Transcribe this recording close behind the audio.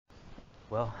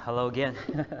Well, hello again.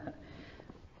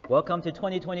 Welcome to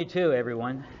 2022,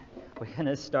 everyone. We're going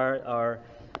to start our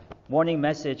morning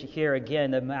message here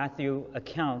again, the Matthew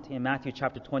account in Matthew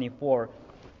chapter 24,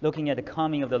 looking at the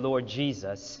coming of the Lord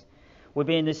Jesus. We've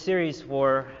been in this series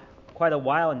for quite a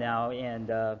while now,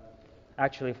 and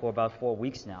actually for about 4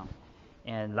 weeks now.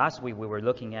 And last week we were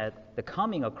looking at the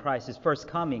coming of Christ, his first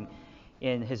coming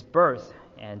in his birth.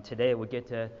 And today we get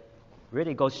to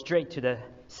really go straight to the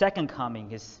second coming,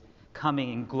 his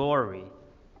coming in glory.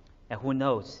 And who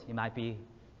knows, it might be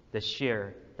this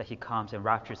year that he comes and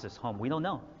raptures us home. We don't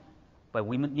know. But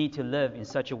we need to live in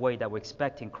such a way that we're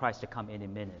expecting Christ to come any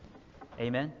minute.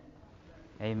 Amen?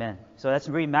 Amen. So let's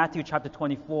read Matthew chapter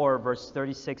 24, verse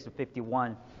 36 to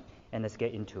 51, and let's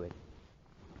get into it.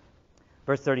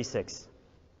 Verse 36.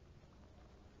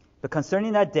 But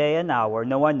concerning that day and hour,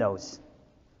 no one knows,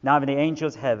 not even the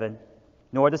angels of heaven,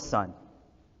 nor the Son,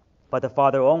 but the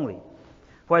Father only.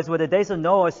 For as were the days of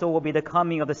Noah, so will be the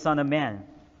coming of the Son of Man.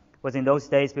 Was in those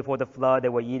days before the flood, they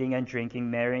were eating and drinking,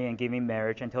 marrying and giving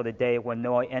marriage, until the day when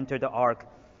Noah entered the ark.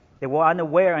 They were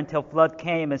unaware until flood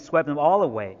came and swept them all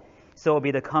away. So will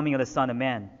be the coming of the Son of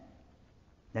Man.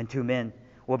 Then 2 men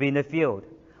will be in the field.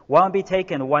 One will be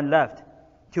taken, one left.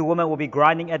 2 women will be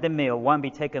grinding at the mill. One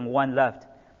be taken, one left.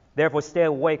 Therefore stay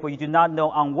awake, for you do not know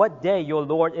on what day your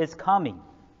Lord is coming.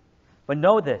 But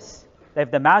know this, that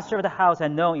if the master of the house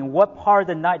had known in what part of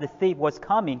the night the thief was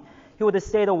coming, he would have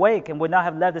stayed awake and would not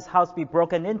have let his house be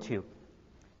broken into.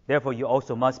 Therefore you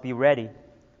also must be ready,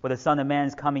 for the Son of Man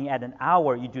is coming at an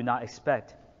hour you do not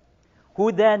expect.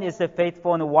 Who then is the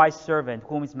faithful and the wise servant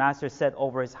whom his master set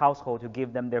over his household to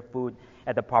give them their food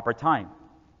at the proper time?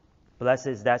 Blessed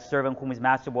is that servant whom his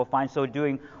master will find so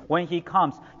doing when he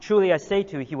comes. Truly I say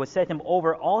to you, he will set him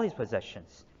over all his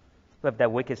possessions. But if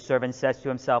that wicked servant says to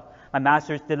himself, my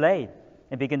master is delayed,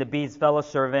 and begin to be his fellow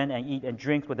servant and eat and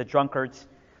drink with the drunkards,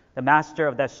 the master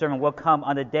of that servant will come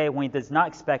on the day when he does not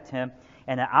expect him,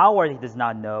 and an hour he does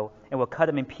not know, and will cut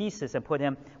him in pieces and put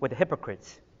him with the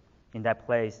hypocrites. In that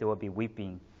place there will be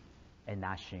weeping and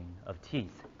gnashing of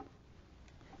teeth.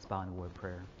 Let's bow in a word of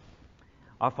prayer.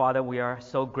 Our Father, we are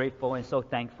so grateful and so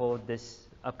thankful this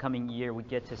upcoming year we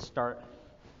get to start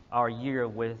our year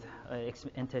with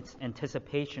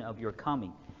anticipation of your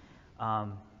coming,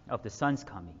 of the Son's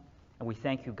coming. And we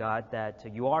thank you, God, that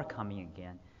you are coming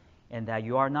again and that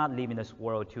you are not leaving this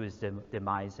world to its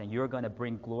demise, and you're going to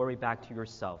bring glory back to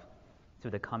yourself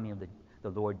through the coming of the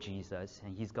Lord Jesus.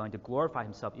 And he's going to glorify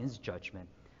himself in his judgment,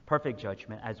 perfect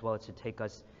judgment, as well as to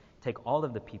take all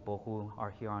of the people who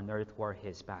are here on earth who are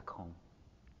his back home.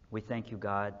 We thank you,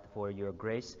 God, for your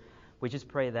grace. We just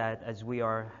pray that as we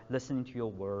are listening to your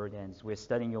word and as we're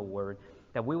studying your word,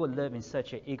 that we will live in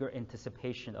such an eager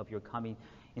anticipation of your coming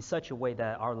in such a way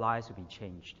that our lives will be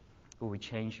changed. We will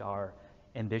change our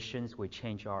ambitions, we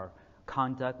change our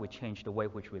conduct, we change the way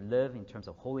which we live in terms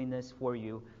of holiness for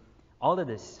you. All of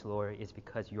this, Lord, is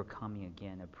because you're coming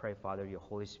again. I pray, Father, your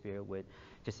Holy Spirit would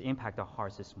just impact our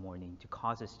hearts this morning to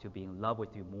cause us to be in love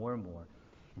with you more and more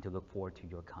and to look forward to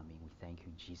your coming. We thank you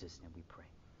in Jesus' name we pray.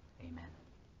 Amen.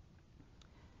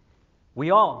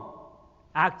 We all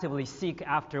actively seek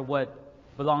after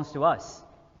what belongs to us.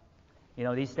 You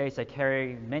know, these days I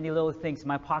carry many little things in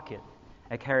my pocket.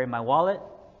 I carry my wallet,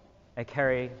 I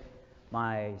carry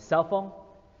my cell phone,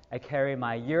 I carry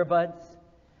my earbuds,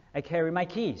 I carry my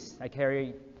keys. I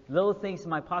carry little things in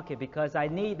my pocket because I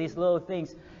need these little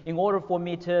things in order for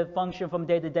me to function from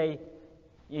day to day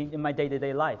in my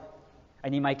day-to-day life. I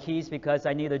need my keys because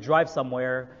I need to drive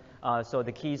somewhere, so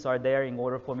the keys are there in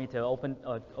order for me to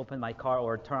open my car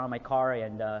or turn on my car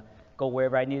and go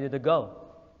wherever I needed to go.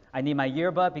 I need my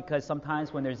earbud because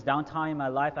sometimes when there's downtime in my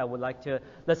life, I would like to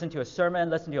listen to a sermon,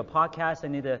 listen to a podcast. I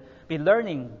need to be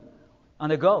learning on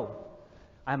the go.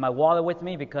 I have my wallet with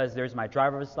me because there's my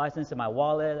driver's license in my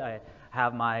wallet. I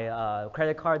have my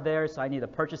credit card there, so I need to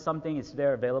purchase something. It's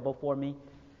there available for me.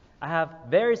 I have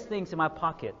various things in my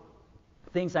pocket,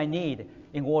 things I need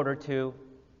in order to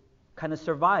kind of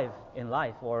survive in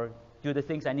life or do the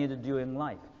things I need to do in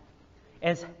life.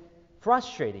 And it's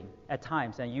frustrating at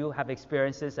times, and you have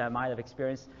experiences, I might have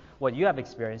experienced what you have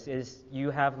experienced, is you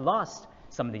have lost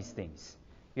some of these things.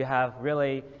 You have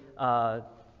really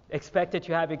expected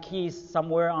to have your keys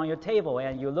somewhere on your table,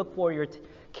 and you look for your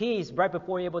keys right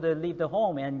before you're able to leave the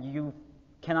home, and you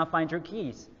cannot find your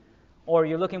keys. Or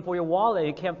you're looking for your wallet,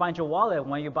 you can't find your wallet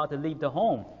when you're about to leave the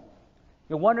home.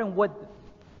 You're wondering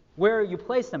where you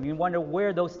place them. You wonder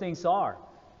where those things are.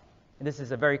 And this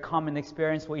is a very common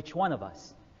experience for each one of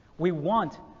us. We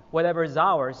want whatever is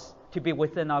ours to be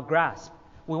within our grasp.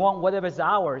 We want whatever is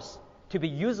ours to be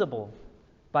usable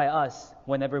by us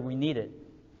whenever we need it.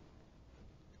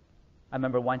 I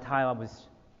remember one time I was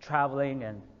traveling,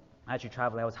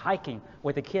 I was hiking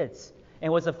with the kids. And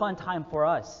it was a fun time for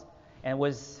us. And it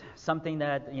was something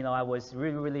that, I was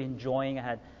really, really enjoying. I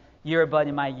had earbud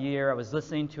in my ear. I was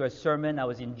listening to a sermon. I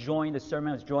was enjoying the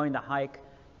sermon. I was enjoying the hike.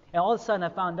 And all of a sudden, I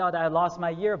found out that I lost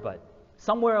my earbud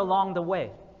somewhere along the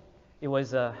way. It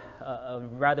was a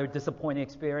rather disappointing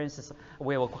experience.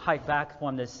 We would hike back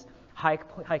from this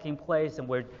hiking place, and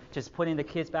we're just putting the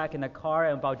kids back in the car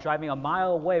and about driving a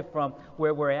mile away from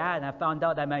where we're at. And I found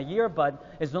out that my earbud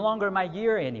is no longer in my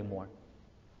ear anymore.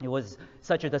 It was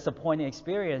such a disappointing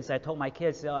experience. I told my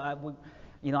kids, I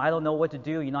don't know what to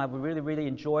do. I really, really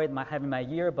enjoyed having my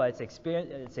earbuds.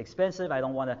 It's expensive. I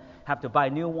don't want to have to buy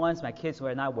new ones. My kids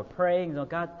and I were praying,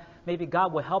 maybe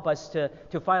God will help us to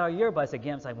find our earbuds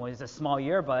again. It's like, well, it's a small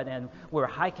earbud, and we're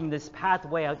hiking this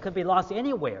pathway. I could be lost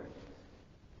anywhere.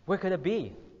 Where could it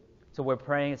be? So we're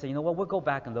praying and say, we'll go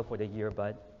back and look for the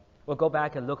earbud. We'll go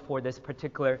back and look for this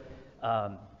particular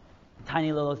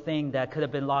tiny little thing that could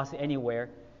have been lost anywhere.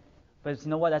 But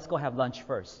you know what? Let's go have lunch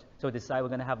first. So we decided we're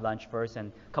going to have lunch first.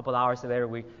 And a couple hours later,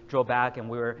 we drove back, and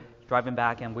we were driving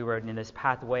back, and we were in this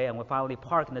pathway, and we finally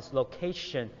parked in this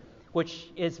location,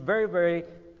 which is very, very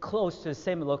close to the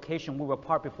same location we were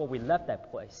parked before we left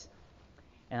that place.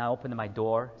 And I opened my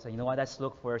door. So let's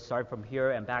look start from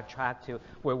here and backtrack to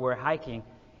where we're hiking.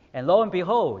 And lo and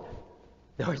behold,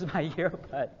 there was my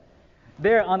earbud.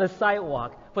 There on the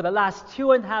sidewalk for the last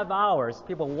 2.5 hours,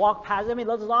 people walk past. There's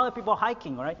a lot of people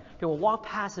hiking, right? People walk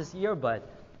past this earbud.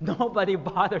 Nobody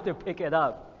bothered to pick it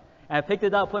up. And I picked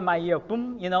it up, put in my ear,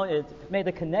 boom, it made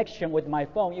a connection with my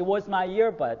phone. It was my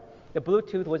earbud. The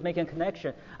Bluetooth was making a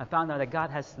connection. I found out that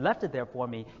God has left it there for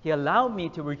me. He allowed me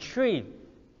to retrieve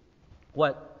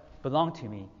what belonged to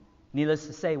me. Needless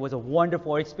to say, it was a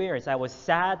wonderful experience. I was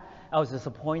sad, I was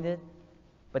disappointed,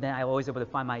 but then I was able to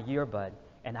find my earbud.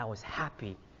 And I was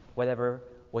happy whatever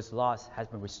was lost has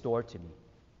been restored to me.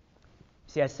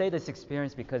 See, I say this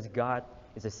experience because God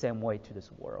is the same way to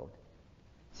this world.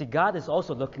 See, God is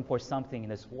also looking for something in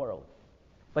this world.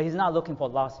 But He's not looking for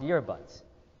lost earbuds.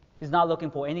 He's not looking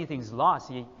for anything's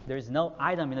lost. There's no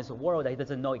item in this world that He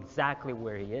doesn't know exactly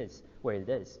where it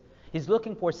is. He's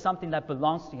looking for something that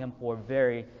belongs to Him for a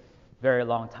very, very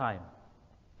long time.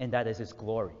 And that is His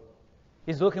glory.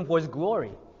 He's looking for His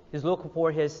glory. He's looking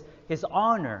for His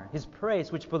honor, His praise,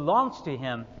 which belongs to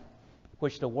Him,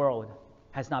 which the world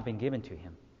has not been given to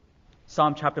Him.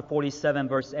 Psalm chapter 47,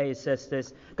 verse 8 says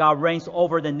this: God reigns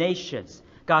over the nations.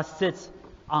 God sits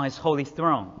on His holy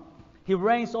throne. He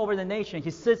reigns over the nation.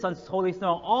 He sits on His holy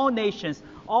throne. All nations,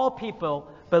 all people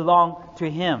belong to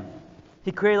Him.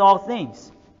 He created all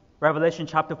things. Revelation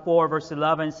chapter 4, verse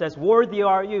 11 says, Worthy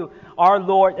are you, our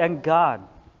Lord and God,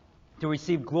 to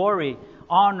receive glory,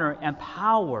 honor, and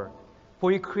power.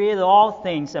 For you created all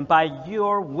things, and by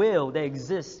your will they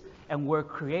exist and were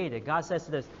created. God says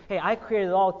this, hey, I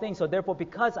created all things, so therefore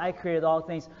because I created all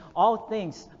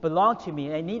things belong to me.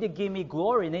 They need to give me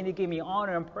glory, they need to give me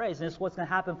honor and praise. And this is what's going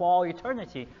to happen for all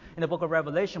eternity. In the book of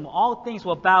Revelation, all things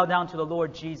will bow down to the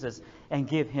Lord Jesus and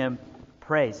give Him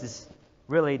praise. This is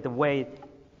really the way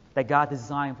that God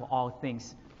designed for all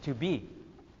things to be.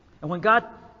 And when God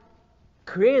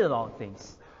created all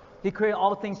things, He created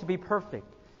all things to be perfect.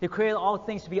 He created all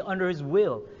things to be under His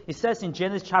will. It says in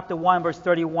Genesis chapter 1, verse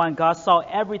 31, God saw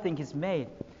everything He's made,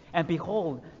 and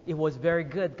behold, it was very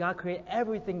good. God created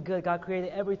everything good. God created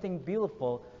everything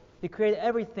beautiful. He created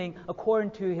everything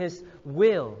according to His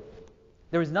will.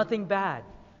 There was nothing bad,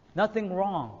 nothing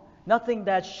wrong, nothing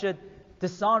that should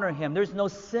dishonor Him. There's no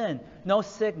sin, no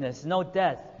sickness, no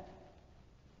death.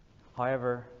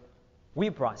 However, we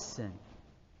brought sin.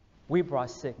 We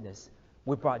brought sickness.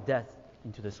 We brought death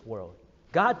into this world.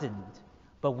 God didn't,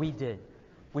 but we did.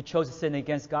 We chose to sin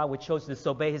against God. We chose to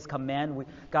disobey His command.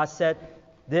 God said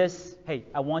this, hey,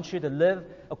 I want you to live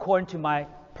according to my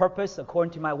purpose,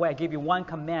 according to my way. I give you one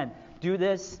command. Do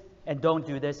this and don't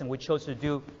do this. And we chose to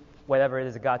do whatever it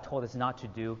is that God told us not to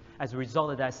do. As a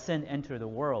result of that, sin entered the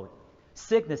world.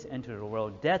 Sickness entered the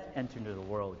world. Death entered the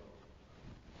world.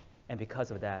 And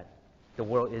because of that, the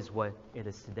world is what it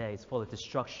is today. It's full of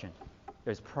destruction.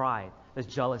 There's pride. There's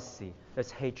jealousy.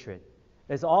 There's hatred.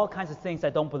 There's all kinds of things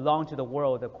that don't belong to the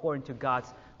world according to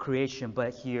God's creation,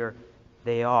 but here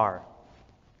they are.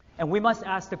 And we must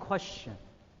ask the question,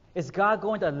 is God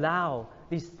going to allow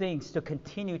these things to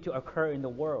continue to occur in the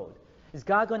world? Is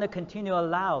God going to continue to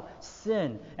allow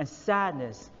sin and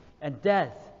sadness and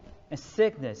death and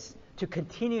sickness to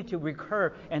continue to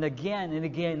recur and again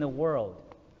in the world?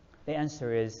 The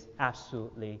answer is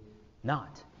absolutely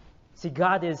not. See,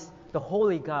 God is the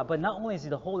holy God, but not only is He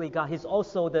the holy God, He's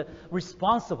also the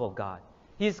responsible God.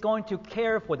 He's going to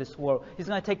care for this world. He's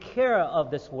going to take care of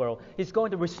this world. He's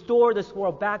going to restore this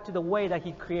world back to the way that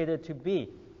He created it to be.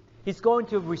 He's going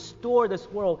to restore this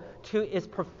world to its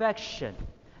perfection.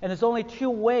 And there's only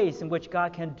two ways in which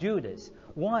God can do this.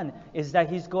 One is that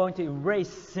He's going to erase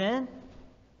sin.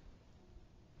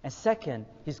 And second,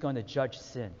 He's going to judge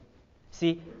sin.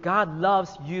 See, God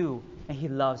loves you and He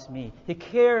loves me. He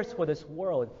cares for this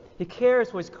world. He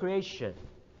cares for His creation.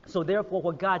 So therefore,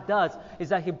 what God does is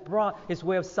that He brought His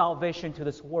way of salvation to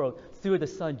this world through the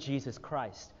Son, Jesus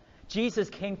Christ.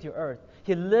 Jesus came to earth.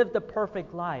 He lived the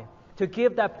perfect life to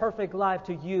give that perfect life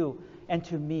to you and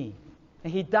to me.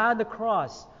 And He died on the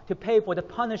cross to pay for the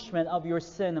punishment of your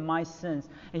sin and my sins.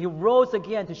 And He rose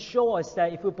again to show us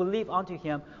that if we believe unto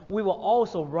Him, we will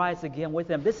also rise again with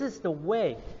Him. This is the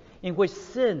way in which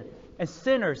sin and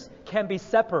sinners can be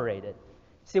separated.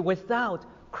 See, without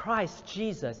Christ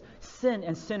Jesus, sin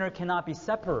and sinner cannot be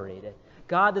separated.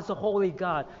 God is a holy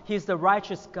God. He is the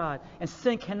righteous God. And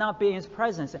sin cannot be in His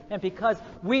presence. And because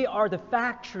we are the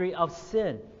factory of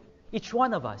sin, each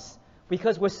one of us,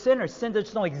 because we're sinners, sin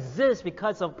does not exist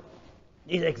because of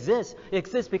it exists. It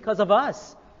exists because of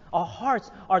us. Our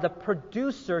hearts are the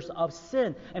producers of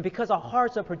sin. And because our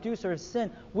hearts are producers of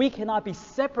sin, we cannot be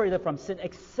separated from sin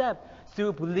except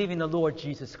through believing the Lord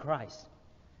Jesus Christ.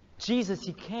 Jesus,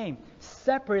 He came,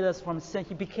 separated us from sin.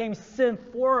 He became sin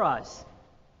for us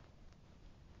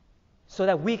so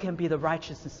that we can be the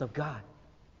righteousness of God.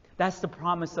 That's the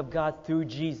promise of God through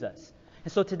Jesus.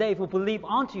 And so today, if we believe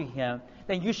unto Him,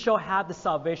 then you shall have the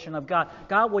salvation of God.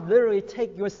 God would literally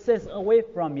take your sins away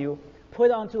from you, put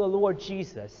it onto the Lord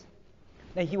Jesus.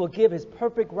 Then He will give His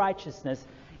perfect righteousness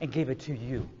and give it to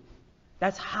you.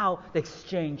 That's how the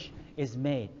exchange is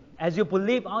made. As you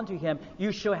believe unto Him,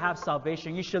 you shall have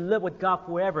salvation. You shall live with God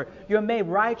forever. You're made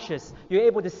righteous. You're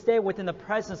able to stay within the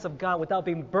presence of God without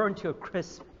being burned to a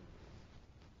crisp.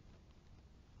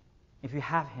 If you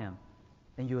have Him,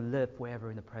 then you'll live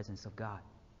forever in the presence of God.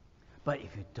 But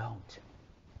if you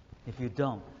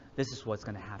don't, this is what's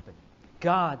going to happen.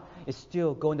 God is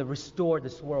still going to restore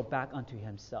this world back unto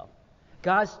Himself.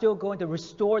 God's still going to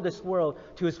restore this world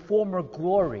to His former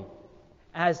glory.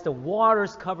 As the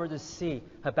waters cover the sea,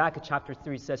 Habakkuk chapter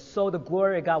 3 says, so the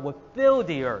glory of God will fill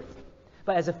the earth.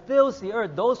 But as it fills the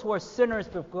earth, those who are sinners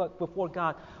before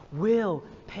God will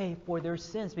pay for their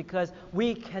sins, because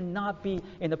we cannot be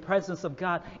in the presence of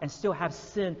God and still have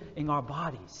sin in our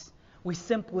bodies. We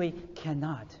simply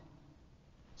cannot.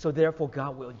 So therefore,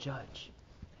 God will judge.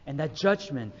 And that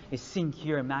judgment is seen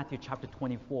here in Matthew chapter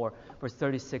 24, verse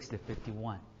 36 to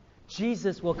 51.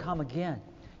 Jesus will come again.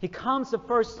 He comes the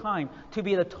first time to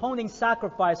be the atoning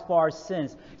sacrifice for our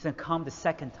sins. He's going to come the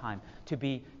second time to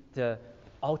be the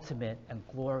ultimate and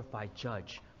glorified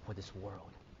judge for this world.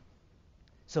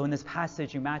 So in this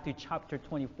passage in Matthew chapter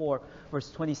 24,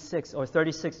 verse 26 or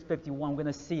 36 to 51, we're going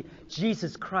to see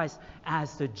Jesus Christ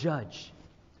as the judge.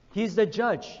 He's the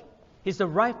judge. He's the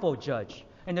rightful judge.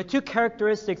 And the two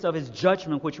characteristics of His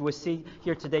judgment, which we'll see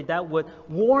here today, that would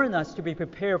warn us to be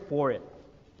prepared for it.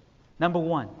 Number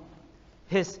one,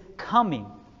 His coming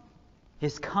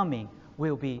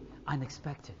will be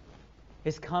unexpected.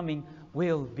 His coming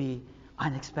will be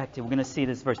unexpected. We're going to see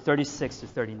this verse 36 to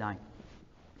 39.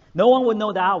 No one will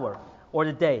know the hour or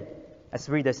the day. Let's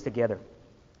read this together.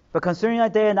 But concerning the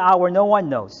day and the hour, no one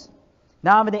knows.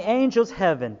 Not even the angels of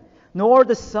heaven, nor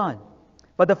the Son,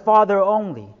 but the Father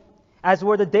only. As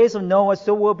were the days of Noah,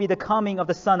 so will be the coming of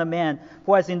the Son of Man.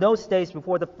 For as in those days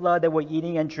before the flood, they were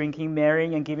eating and drinking,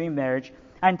 marrying and giving marriage,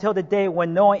 until the day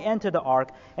when Noah entered the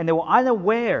ark, and they were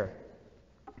unaware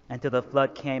until the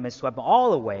flood came and swept them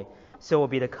all away. So will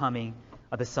be the coming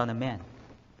of the Son of Man.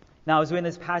 Now, as we're in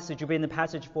this passage, we've been in the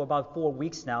passage for about 4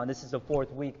 weeks now, and this is the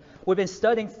 4th week. We've been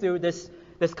studying through this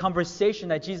conversation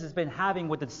that Jesus has been having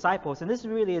with the disciples, and this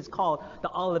really is called the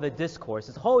Olivet Discourse.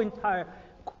 This whole entire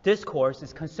discourse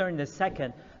is concerning the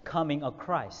second coming of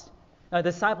Christ. Now,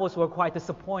 the disciples were quite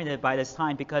disappointed by this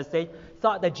time because they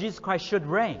thought that Jesus Christ should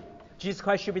reign. Jesus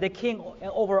Christ should be the king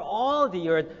over all the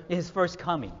earth in His first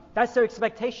coming. That's their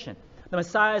expectation. The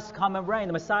Messiah is to come and reign.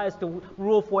 The Messiah is to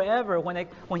rule forever.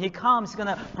 When He comes, He's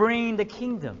going to bring the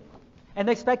kingdom. And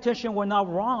the expectation were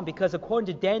not wrong, because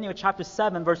according to Daniel chapter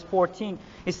 7, verse 14,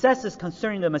 it says this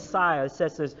concerning the Messiah. It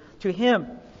says this, to Him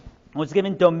was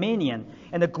given dominion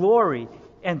and the glory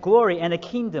and a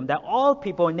kingdom, that all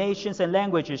people, nations, and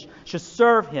languages should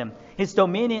serve Him. His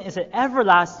dominion is an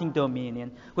everlasting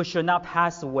dominion which shall not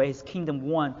pass away. His kingdom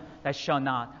one that shall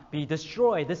not be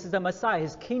destroyed. This is the Messiah.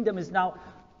 His kingdom is not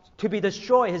to be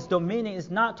destroyed. His dominion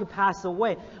is not to pass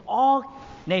away. All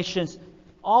nations,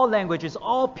 all languages,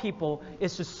 all people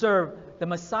is to serve the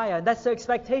Messiah. That's the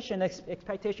expectation. The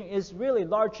expectation is really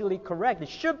largely correct. It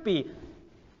should be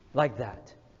like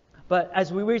that. But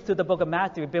as we read through the book of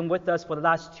Matthew, you've been with us for the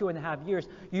last 2.5 years,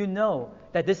 you know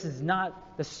that this is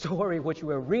not the story which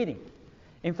we're reading.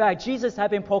 In fact, Jesus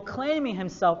had been proclaiming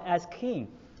himself as king.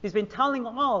 He's been telling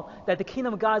all that the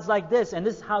kingdom of God is like this, and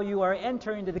this is how you are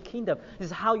entering into the kingdom. This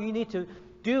is how you need to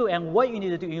do and what you need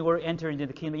to do in order to enter into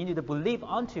the kingdom. You need to believe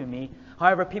unto me.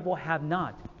 However, people have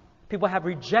not. People have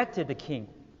rejected the king.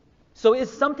 So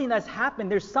it's something that's happened.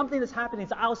 There's something that's happening.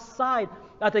 It's outside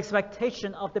of the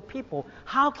expectation of the people.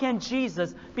 How can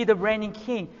Jesus be the reigning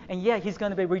king, and yet he's going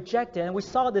to be rejected? And we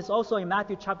saw this also in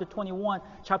Matthew chapter 21,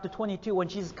 chapter 22, when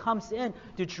Jesus comes in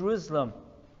to Jerusalem.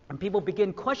 And people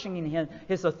begin questioning him,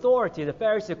 his authority. The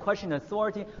Pharisees question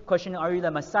authority, question, are you the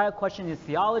Messiah? Question his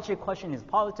theology, question his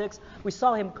politics. We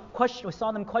saw them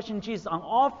question Jesus on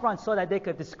all fronts so that they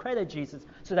could discredit Jesus,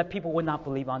 so that people would not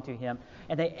believe unto him.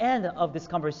 And the end of this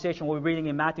conversation, what we're reading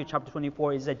in Matthew chapter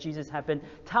 24, is that Jesus had been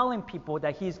telling people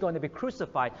that he's going to be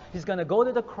crucified. He's going to go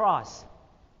to the cross.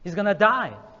 He's going to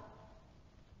die.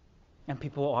 And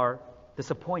people are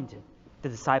disappointed. The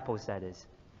disciples, that is.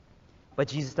 But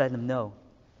Jesus let them know,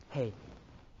 hey,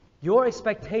 your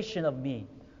expectation of me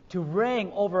to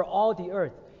reign over all the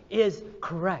earth is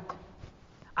correct.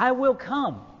 I will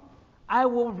come. I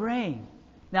will reign.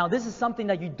 Now, this is something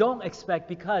that you don't expect,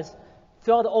 because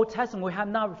throughout the Old Testament, we have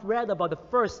not read about the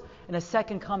first and the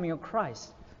second coming of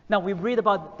Christ. Now, we read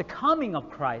about the coming of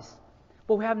Christ,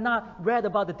 but we have not read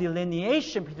about the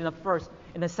delineation between the first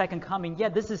and the second coming.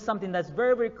 Yet, this is something that's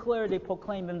very, very clearly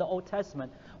proclaimed in the Old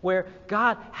Testament, where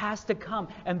God has to come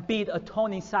and be the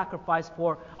atoning sacrifice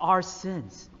for our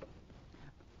sins.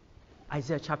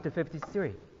 Isaiah chapter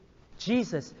 53.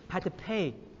 Jesus had to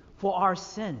pay for our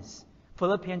sins.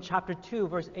 Philippians chapter 2,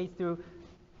 verse 8 through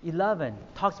 11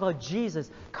 talks about Jesus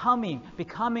coming,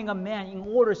 becoming a man in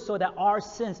order so that our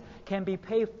sins can be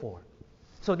paid for.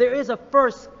 So there is a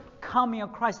first coming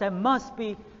of Christ that must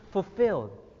be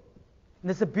fulfilled. And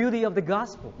it's the beauty of the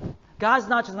gospel. God's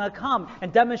not just going to come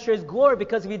and demonstrate his glory,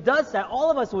 because if he does that, all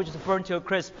of us will just burn to a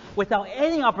crisp without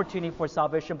any opportunity for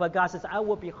salvation. But God says, I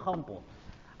will be humble.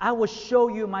 I will show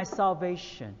you my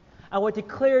salvation. I will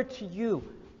declare to you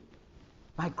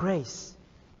my grace.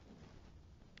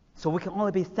 So we can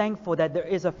only be thankful that there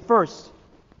is a first,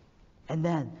 and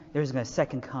then there's a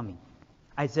second coming.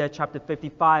 Isaiah chapter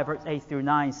 55, verse 8 through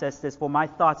 9 says this, for my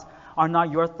thoughts are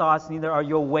not your thoughts, neither are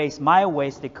your ways my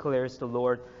ways, declares the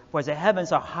Lord. For as the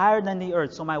heavens are higher than the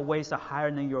earth, so my ways are higher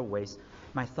than your ways.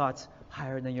 My thoughts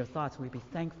higher than your thoughts. We be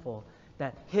thankful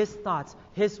that his thoughts,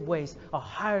 his ways are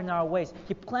higher than our ways.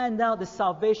 He planned out the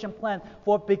salvation plan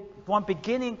from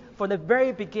the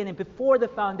very beginning, before the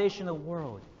foundation of the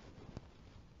world.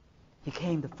 He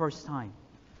came the first time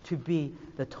to be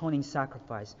the atoning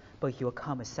sacrifice, but he will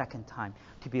come a second time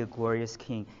to be a glorious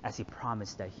king, as he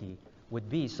promised that he would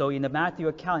be. So in the Matthew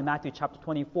account, in Matthew chapter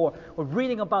 24, we're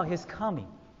reading about his coming.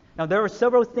 Now, there are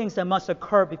several things that must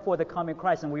occur before the coming of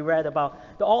Christ, and we read about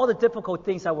all the difficult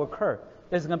things that will occur.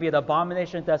 There's going to be the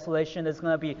abomination of desolation. There's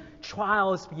going to be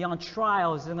trials beyond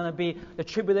trials. There's going to be the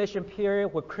tribulation period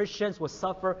where Christians will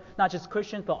suffer. Not just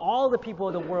Christians, but all the people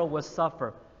of the world will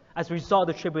suffer as a result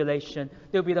of the tribulation.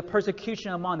 There will be the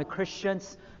persecution among the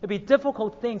Christians. There will be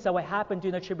difficult things that will happen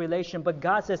during the tribulation, but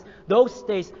God says those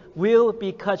days will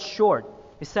be cut short.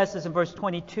 It says this in verse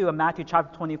 22 of Matthew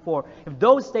chapter 24. If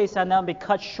those days have not been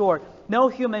cut short, no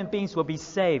human beings will be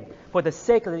saved. For the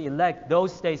sake of the elect,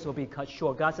 those days will be cut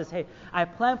short. God says, hey, I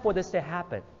plan for this to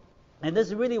happen. And this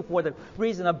is really for the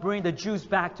reason of bringing the Jews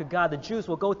back to God. The Jews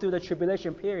will go through the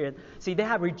tribulation period. See, they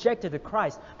have rejected the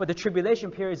Christ, but the tribulation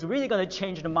period is really going to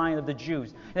change the mind of the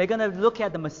Jews. And they're going to look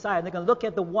at the Messiah. They're going to look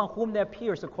at the one whom they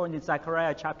pierced, according to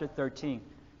Zechariah chapter 13.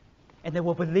 And they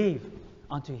will believe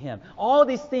unto him. All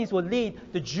these things will lead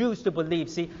the Jews to believe.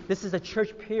 See, this is a church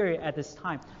period at this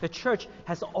time. The church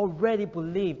has already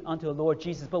believed unto the Lord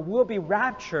Jesus, but will be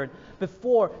raptured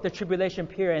before the tribulation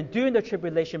period. And during the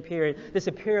tribulation period, there's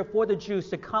a period for the Jews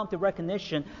to come to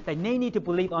recognition that they need to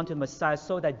believe unto the Messiah,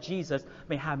 so that Jesus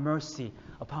may have mercy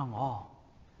upon all.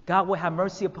 God will have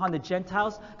mercy upon the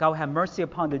Gentiles. God will have mercy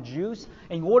upon the Jews.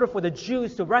 In order for the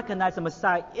Jews to recognize the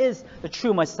Messiah is the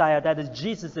true Messiah, that is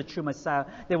Jesus, the true Messiah,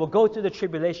 they will go through the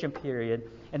tribulation period,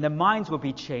 and their minds will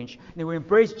be changed. And they will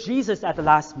embrace Jesus at the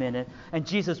last minute, and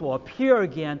Jesus will appear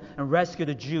again and rescue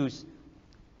the Jews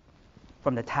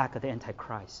from the attack of the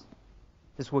Antichrist.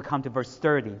 This will come to verse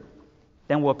 30.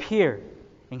 Then will appear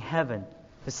in heaven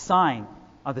the sign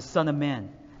of the Son of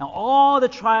Man. Now all the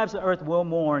tribes of earth will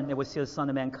mourn. They will see the Son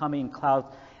of Man coming in clouds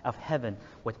of heaven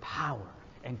with power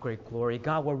and great glory.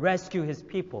 God will rescue his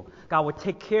people. God will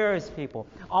take care of his people.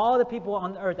 All the people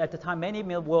on earth at the time, many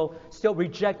will still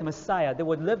reject the Messiah. They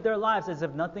would live their lives as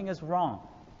if nothing is wrong.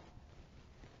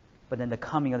 But then the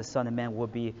coming of the Son of Man will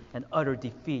be an utter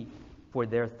defeat for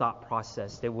their thought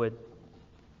process. They would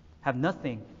have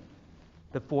nothing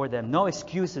before them, no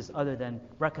excuses other than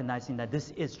recognizing that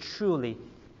this is truly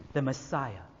the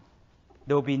Messiah.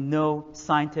 There will be no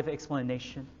scientific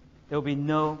explanation. There will be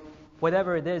no,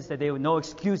 whatever it is, that there will be no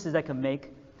excuses that can make.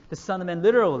 The Son of Man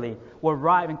literally will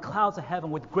arrive in clouds of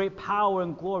heaven with great power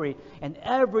and glory, and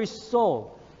every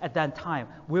soul at that time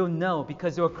will know,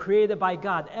 because they were created by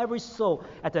God, every soul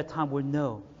at that time will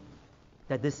know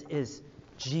that this is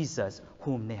Jesus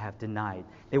whom they have denied.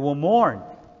 They will mourn.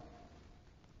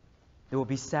 They will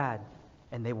be sad,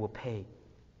 and they will pay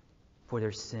for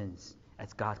their sins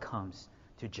as God comes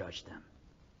to judge them.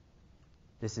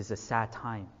 This is a sad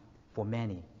time for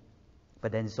many,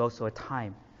 but then it's also a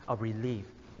time of relief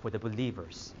for the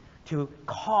believers, to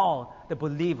call the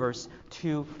believers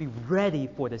to be ready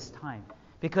for this time.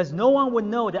 Because no one would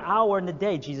know the hour and the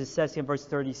day, Jesus says in verse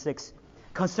 36,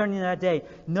 concerning that day,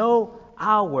 no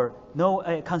hour,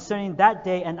 concerning that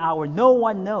day and hour, no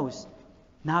one knows,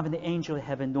 not even the angel of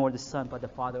heaven nor the Son, but the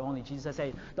Father only. Jesus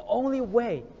said, the only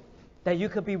way that you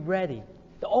could be ready,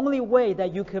 the only way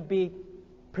that you could be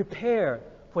prepared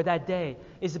for that day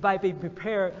is by being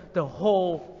prepared the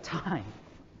whole time.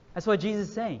 That's what Jesus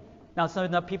is saying. Now, some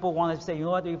of the people want to say, you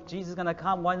know what, if Jesus is going to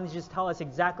come, why don't you just tell us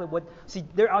exactly what... See,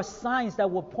 there are signs that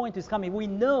will point to his coming. We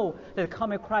know that the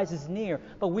coming of Christ is near,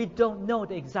 but we don't know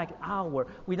the exact hour.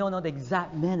 We don't know the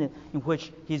exact minute in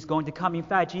which he's going to come. In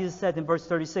fact, Jesus said in verse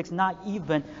 36, not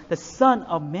even the Son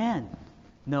of Man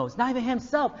knows. Not even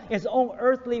himself, his own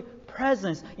earthly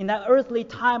presence in that earthly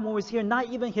time when he was here, not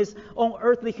even his own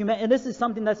earthly humanity. And this is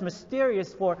something that's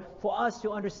mysterious for us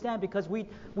to understand, because we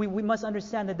must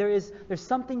understand that there's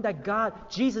something that God,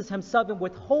 Jesus himself, will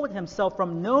withhold himself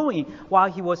from knowing while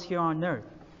he was here on earth.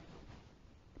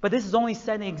 But this is only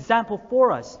setting an example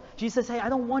for us. Jesus says, hey, I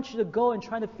don't want you to go and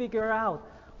try to figure out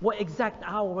what exact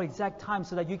hour, what exact time,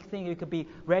 so that you think you could be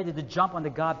ready to jump on the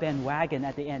God bandwagon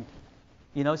at the end.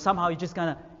 You know, somehow you're just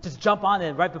going to just jump on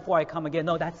it right before I come again.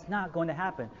 No, that's not going to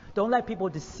happen. Don't let people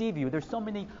deceive you. There's so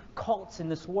many cults in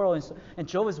this world. And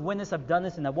Jehovah's Witnesses have done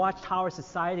this in the Watchtower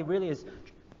Society. Really is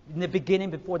in the beginning,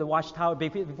 before the Watchtower,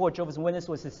 before Jehovah's Witness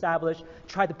was established,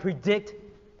 tried to predict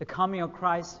the coming of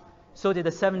Christ. So did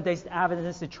the Seventh-day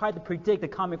Adventists. They tried to predict the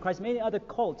coming of Christ. Many other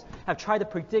cults have tried to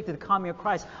predict the coming of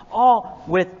Christ, all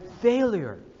with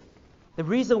failure. The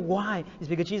reason why is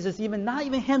because Jesus not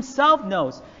even himself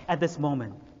knows at this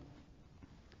moment.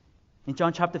 In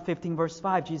John chapter 15, verse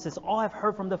 5, Jesus says, all I've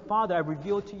heard from the Father I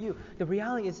reveal to you. The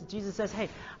reality is Jesus says, hey,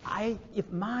 in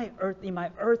my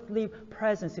earthly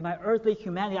presence, in my earthly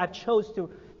humanity, I've chose to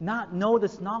not know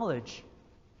this knowledge.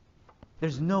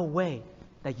 There's no way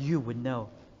that you would know.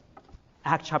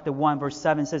 Acts chapter 1, verse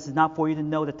 7 says, it's not for you to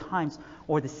know the times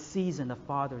or the season the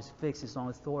Father has fixed his own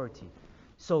authority.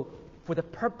 So, for the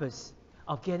purpose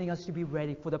of getting us to be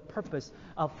ready, for the purpose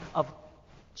of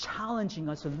challenging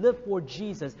us to live for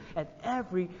Jesus at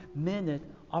every minute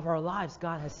of our lives,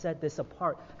 God has set this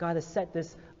apart. God has set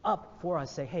this up for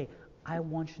us. Say, hey, I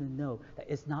want you to know that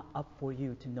it's not up for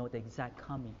you to know the exact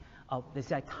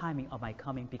timing of my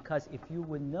coming, because if you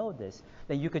would know this,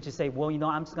 then you could just say, well,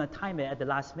 I'm just going to time it at the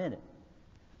last minute.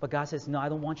 But God says, no, I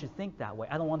don't want you to think that way.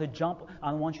 I don't want you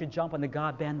to jump on the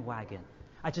God bandwagon.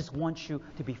 I just want you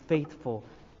to be faithful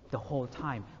the whole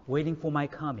time, waiting for my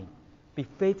coming. Be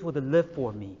faithful to live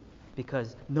for me,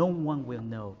 because no one will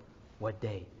know what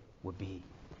day would be,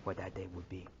 what that day would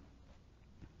be.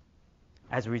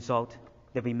 As a result,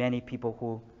 there'll be many people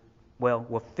who,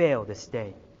 will fail this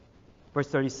day. Verse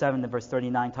 37 and verse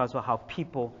 39 talks about how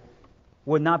people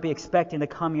will not be expecting the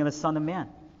coming of the Son of Man.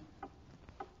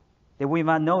 They will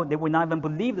not know, they will not even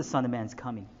believe the Son of Man is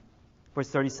coming. Verse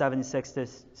 37 says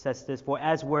this, for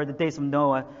as were the days of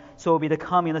Noah, so will be the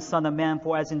coming of the Son of Man.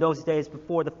 For as in those days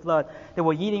before the flood, they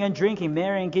were eating and drinking,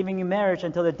 marrying and giving in marriage,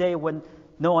 until the day when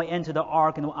Noah entered the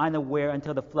ark and were unaware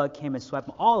until the flood came and swept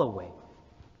them all away.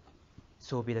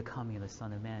 So will be the coming of the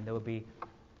Son of Man. There will be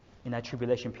in that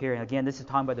tribulation period. Again, this is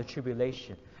talking about the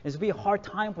tribulation. This will be a hard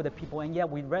time for the people, and yet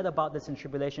we read about this in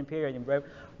tribulation period in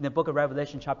the book of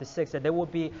Revelation chapter 6, that there will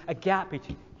be a gap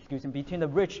between the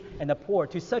rich and the poor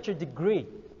to such a degree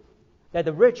that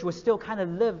the rich will still kind of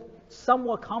live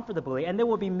somewhat comfortably, and they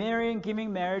will be marrying,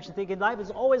 giving marriage, and thinking life is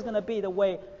always going to be the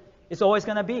way it's always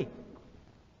going to be.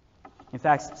 In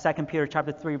fact, 2 Peter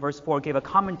chapter 3, verse 4 gave a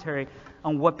commentary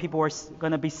on what people were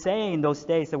going to be saying in those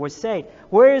days. They would say,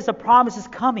 where is the promises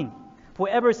coming? For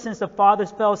ever since the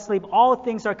fathers fell asleep, all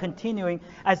things are continuing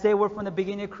as they were from the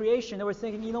beginning of creation. They were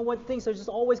thinking, you know what, things are just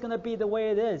always going to be the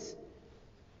way it is.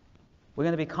 We're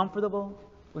going to be comfortable.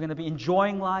 We're going to be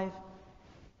enjoying life.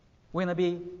 We're going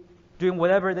to be doing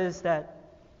whatever it is that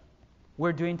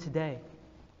we're doing today,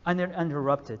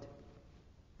 uninterrupted.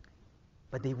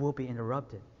 But they will be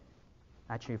interrupted.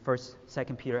 Actually, 2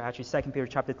 Peter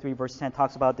chapter 3, verse 10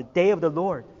 talks about the day of the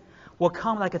Lord will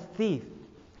come like a thief,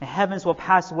 and heavens will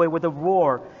pass away with a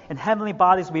roar, and heavenly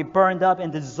bodies will be burned up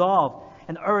and dissolved,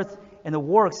 and earth and the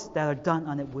works that are done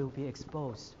on it will be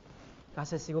exposed. God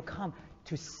says He will come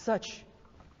to such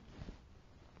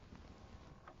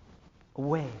a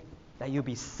way that you'll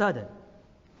be sudden.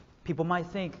 People might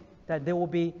think that there will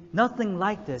be nothing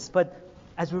like this, but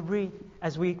as we read,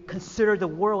 as we consider the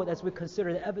world, as we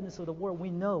consider the evidence of the world, we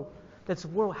know that this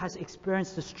world has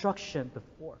experienced destruction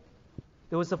before.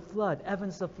 There was a flood.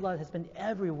 Evidence of flood has been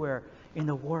everywhere in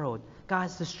the world. God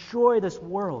has destroyed this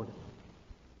world.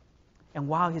 And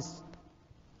while He's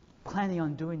planning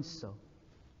on doing so,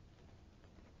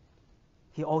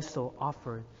 He also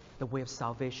offered the way of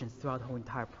salvation throughout the whole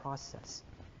entire process.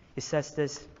 It says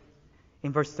this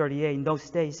in verse 38, in those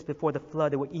days before the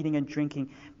flood, they were eating and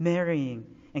drinking, marrying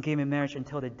and giving in marriage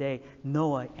until the day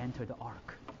Noah entered the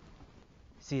ark.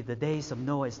 See, the days of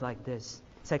Noah is like this.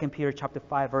 2 Peter chapter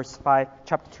 2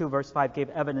 verse 5 gave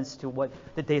evidence to what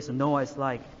the days of Noah is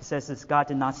like. It says this: God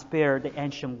did not spare the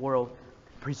ancient world,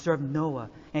 preserved Noah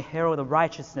and heralded of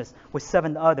righteousness with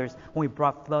 7 others when He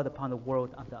brought flood upon the world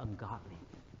of the ungodly.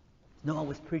 Noah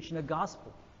was preaching the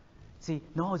gospel. See,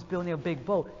 Noah was building a big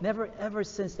boat. Never ever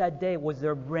since that day was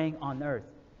there rain on earth.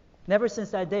 Never since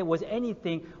that day was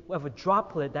anything of a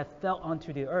droplet that fell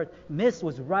onto the earth. Mist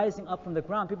was rising up from the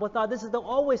ground. People thought this is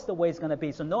always the way it's going to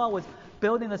be. So Noah was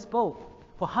building this boat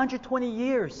for 120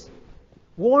 years,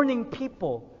 warning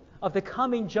people of the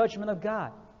coming judgment of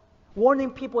God,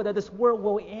 warning people that this world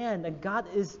will end and God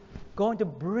is going to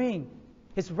bring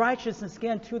His righteousness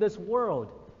again to this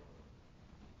world.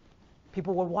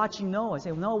 People were watching Noah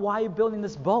saying, "Noah, why are you building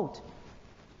this boat?"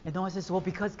 And Noah says, well,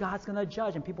 because God's going to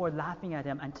judge. And people were laughing at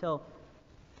him until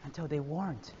they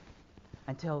weren't.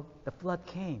 Until the flood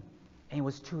came and it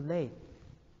was too late.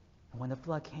 And when the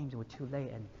flood came, it was too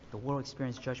late and the world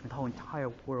experienced judgment. The whole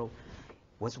entire world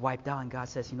was wiped out. And God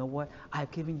says, you know what? I've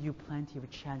given you plenty of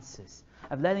chances.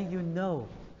 I'm letting you know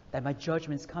that my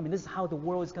judgment is coming. This is how the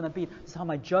world is going to be. This is how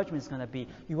my judgment is going to be.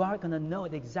 You aren't going to know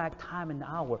the exact time and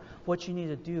hour. What you need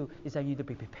to do is that you need to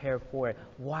be prepared for it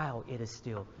while it is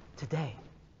still today.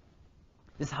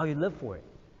 This is how you live for it.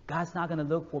 God's not going to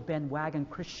look for bandwagon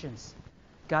Christians.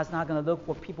 God's not going to look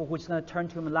for people who are just going to turn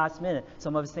to Him at the last minute.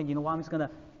 Some of us think, you know what, I'm just going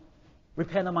to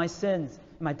repent of my sins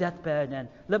in my deathbed and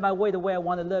live my way the way I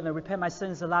want to live and repent my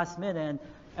sins at the last minute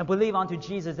and believe unto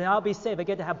Jesus. And I'll be saved. I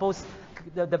get to have both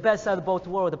the best out of both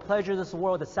worlds, the pleasures of this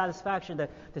world, the satisfaction,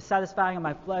 the satisfying of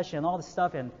my flesh and all this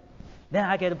stuff. And then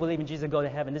I get to believe in Jesus and go to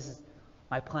heaven. This is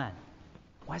my plan.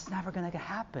 Well, it's never going to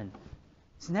happen.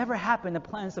 It's never happened in the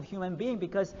plans of human being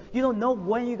because you don't know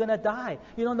when you're going to die.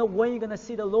 You don't know when you're going to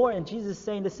see the Lord. And Jesus is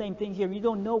saying the same thing here. You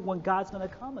don't know when God's going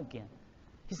to come again.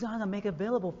 He's not going to make it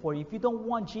available for you. If you don't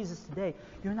want Jesus today,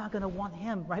 you're not going to want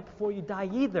Him right before you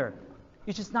die either.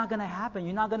 It's just not going to happen.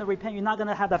 You're not going to repent. You're not going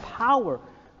to have the power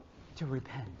to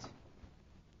repent.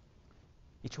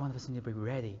 Each one of us need to be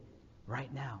ready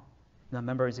right now. And I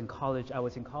remember I was in college. I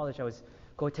was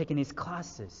taking these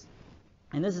classes.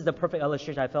 And this is the perfect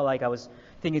illustration. I felt like I was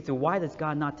thinking through, why does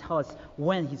God not tell us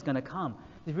when He's going to come?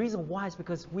 The reason why is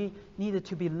because we needed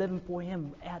to be living for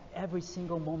Him at every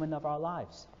single moment of our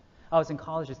lives. I was in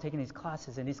college just taking these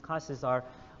classes, and these classes are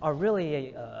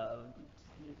really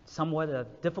somewhat a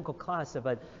difficult class.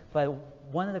 But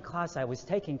one of the classes I was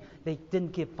taking, they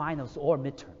didn't give finals or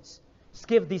midterms. Just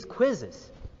give these quizzes.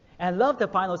 And I love the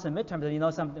finals and midterms. You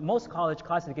know, most college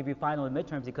classes give you final and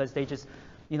midterms because they just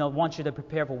want you to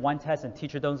prepare for one test, and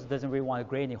teacher doesn't really want to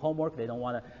grade any homework. They don't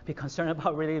want to be concerned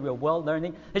about really your well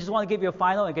learning. They just want to give you a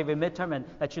final and give you a midterm and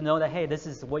let you know that, hey, this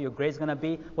is what your grade's going to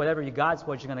be. Whatever you got is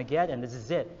what you're going to get, and this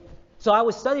is it. So I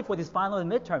would study for these final and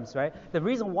midterms, right? The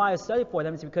reason why I study for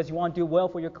them is because you want to do well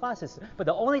for your classes. But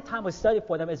the only time I study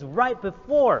for them is right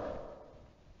before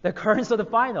the occurrence of the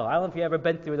final. I don't know if you've ever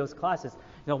been through those classes.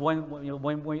 When are you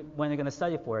going to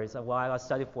study for it? It's like, well, I got to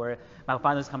study for it. My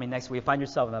final's coming next week. You find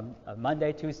yourself on a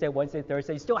Monday, Tuesday, Wednesday,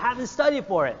 Thursday. You still haven't studied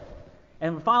for it.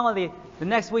 And finally, the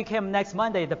next week came next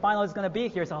Monday. The final is going to be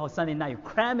here. So Sunday night, you're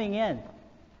cramming in.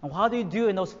 And how do you do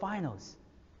in those finals?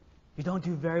 You don't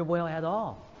do very well at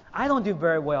all. I don't do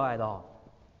very well at all.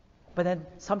 But then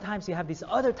sometimes you have these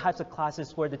other types of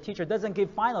classes where the teacher doesn't give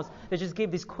finals. They just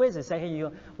give these quizzes. Say, hey,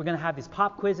 we're going to have these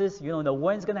pop quizzes. You don't know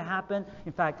when it's going to happen.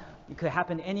 In fact, it could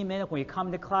happen any minute when you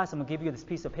come to class. I'm going to give you this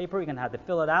piece of paper. You're going to have to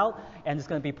fill it out. And it's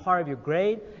going to be part of your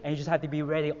grade. And you just have to be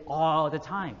ready all the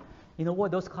time. You know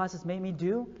what those classes made me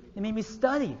do? They made me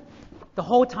study the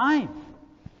whole time.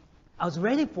 I was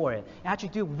ready for it. I actually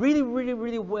do really, really,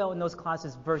 really well in those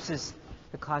classes versus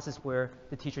the classes where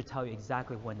the teacher tells you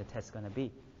exactly when the test is going to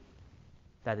be.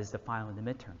 That is the final and the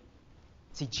midterm.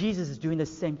 See, Jesus is doing the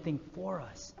same thing for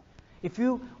us. If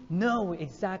you know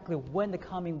exactly when the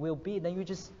coming will be, then you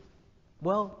just,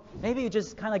 maybe you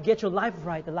just kind of get your life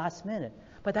right at the last minute.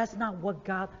 But that's not what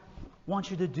God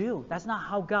wants you to do. That's not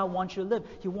how God wants you to live.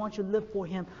 He wants you to live for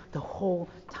Him the whole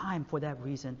time. For that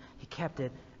reason, He kept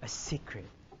it a secret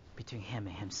between Him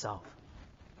and Himself.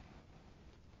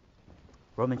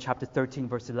 Romans chapter 13,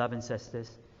 verse 11 says this.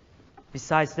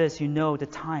 Besides this, you know the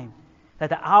time, that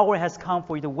the hour has come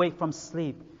for you to wake from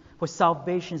sleep, for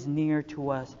salvation is nearer to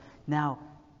us now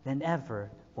than ever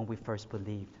when we first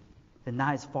believed. The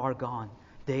night is far gone,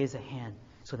 day is at hand.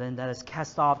 So then let us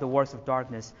cast off the works of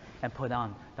darkness and put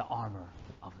on the armor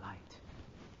of light.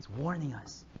 He's warning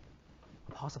us.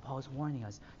 Apostle Paul is warning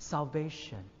us.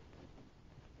 Salvation,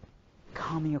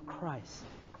 coming of Christ,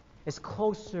 is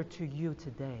closer to you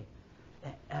today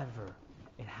than ever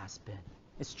it has been.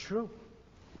 It's true.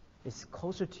 It's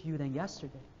closer to you than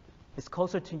yesterday. It's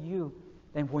closer to you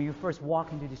than when you first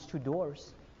walk into these two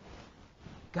doors.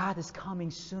 God is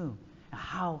coming soon. And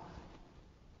how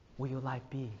will your life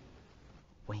be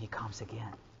when He comes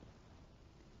again?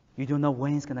 You don't know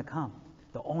when He's going to come.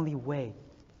 The only way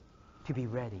to be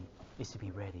ready is to be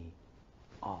ready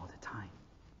all the time.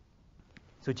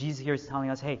 So Jesus here is telling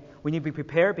us, hey, we need to be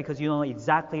prepared because you don't know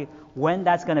exactly when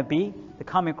that's going to be. The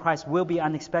coming of Christ will be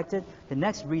unexpected. The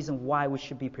next reason why we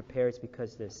should be prepared is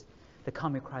because the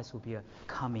coming of Christ will be a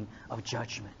coming of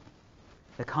judgment.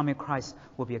 The coming of Christ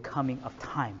will be a coming of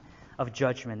time of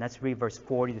judgment. Let's read verse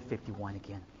 40 to 51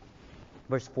 again.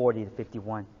 Verse 40 to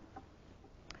 51.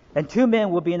 And 2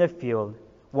 men will be in the field,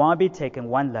 one will be taken,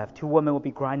 one left. 2 women will be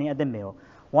grinding at the mill,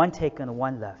 one taken and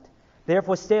one left.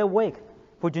 Therefore stay awake,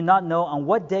 for do not know on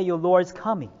what day your Lord is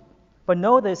coming. But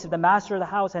know this, if the master of the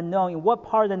house had known in what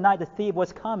part of the night the thief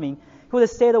was coming, he would have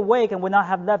stayed awake and would not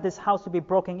have left this house to be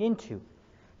broken into.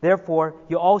 Therefore,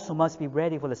 you also must be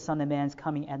ready, for the Son of Man is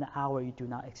coming at an hour you do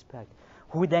not expect.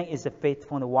 Who then is the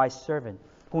faithful and the wise servant,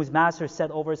 whose master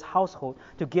set over his household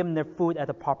to give them their food at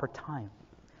the proper time?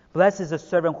 Blessed is the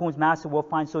servant whose master will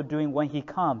find so doing when he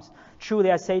comes.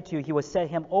 Truly I say to you, he will set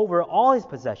him over all his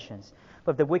possessions.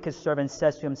 But if the wicked servant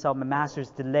says to himself, my master is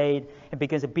delayed, and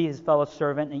begins to beat his fellow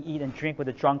servant and eat and drink with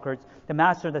the drunkards, the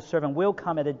master of the servant will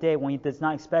come at a day when he does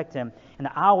not expect him, and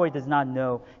the hour he does not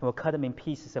know, and will cut him in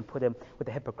pieces and put him with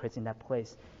the hypocrites in that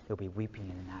place. There will be weeping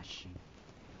and gnashing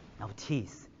of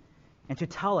teeth. And to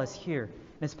tell us here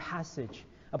in this passage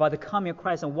about the coming of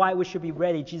Christ and why we should be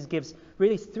ready, Jesus gives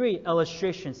really 3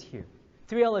 illustrations here.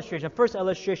 3 illustrations. The first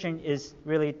illustration is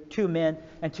really 2 men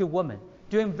and 2 women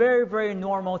doing very, very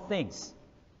normal things.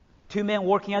 2 men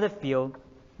working at the field.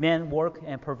 Men work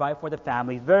and provide for the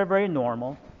family. Very, very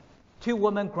normal. 2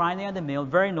 women grinding at the mill.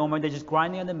 Very normal. They're just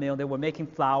grinding at the mill. They were making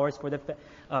flours so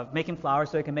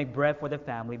they can make bread for the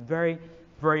family. Very,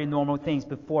 very normal things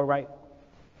right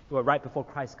before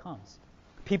Christ comes.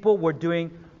 People were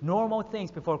doing normal things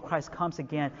before Christ comes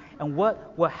again. And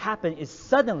what will happen is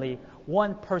suddenly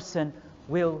one person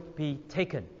will be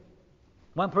taken.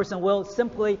 One person will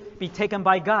simply be taken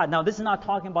by God. Now, this is not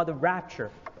talking about the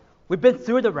rapture. We've been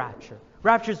through the rapture.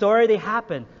 Rapture's already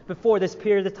happened before this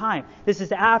period of time. This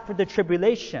is after the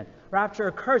tribulation. Rapture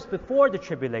occurs before the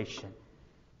tribulation.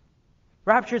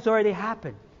 Rapture's already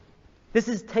happened. This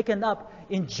is taken up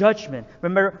in judgment.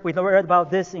 Remember, we read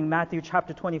about this in Matthew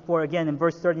chapter 24 again in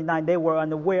verse 39. They were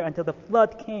unaware until the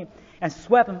flood came and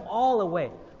swept them all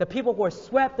away. The people who are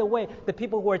swept away, the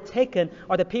people who are taken,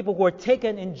 are the people who are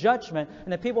taken in judgment.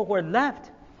 And the people who are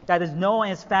left, that is Noah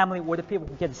and his family, were the people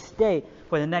who get to stay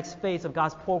for the next phase of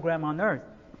God's program on earth.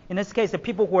 In this case, the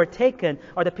people who are taken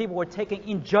are the people who are taken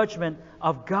in judgment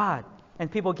of God.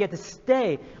 And people who get to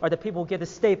stay are the people who get to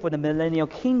stay for the millennial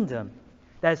kingdom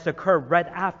that is to occur right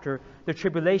after the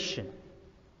tribulation.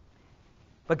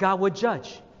 But God will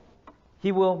judge.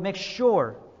 He will make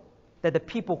sure that the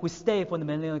people who stay for the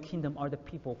millennial kingdom are the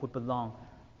people who belong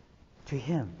to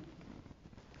Him.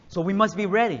 So we must be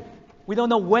ready. We don't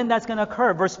know when that's going to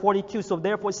occur. Verse 42, so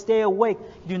therefore stay awake.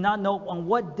 You do not know on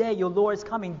what day your Lord is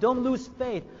coming. Don't lose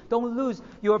faith. Don't lose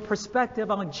your perspective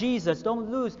on Jesus.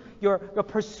 Don't lose your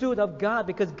pursuit of God,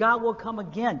 because God will come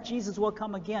again. Jesus will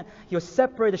come again. He'll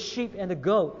separate the sheep and the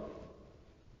goat.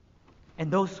 And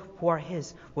those who are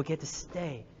his will get to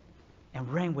stay and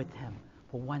reign with him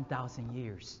for 1,000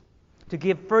 years. To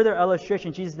give further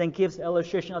illustration, Jesus then gives the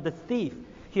illustration of the thief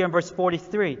here in verse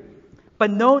 43.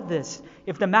 But note this,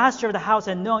 if the master of the house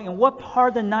had known in what part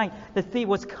of the night the thief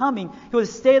was coming, he would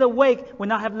have stayed awake, would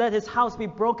not have let his house be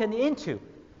broken into.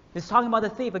 It's talking about the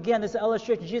thief. Again, this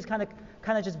illustration, Jesus kind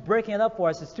of just breaking it up for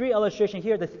us. There's three illustrations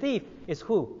here. The thief is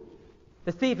who?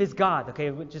 The thief is God.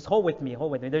 Okay, just hold with me.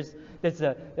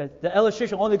 The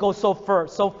illustration only goes so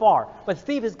far. But the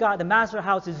thief is God. The master of the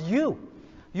house is you.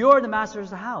 You're the master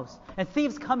of the house. And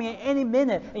thief's coming at any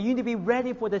minute, and you need to be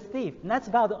ready for the thief. And that's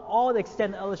about all the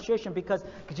extent of illustration, because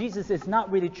Jesus is not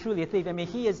really truly a thief. I mean,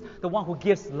 he is the one who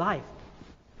gives life.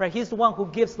 Right? He's the one who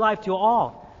gives life to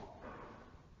all.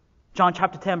 John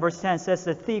chapter 10 verse 10 says,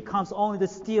 the thief comes only to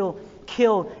steal,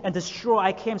 kill, and destroy.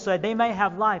 I came so that they may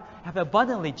have life, have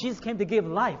abundantly. Jesus came to give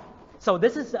life. So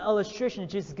this is the illustration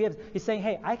Jesus gives. He's saying,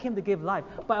 hey, I came to give life.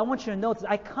 But I want you to notice,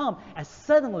 I come as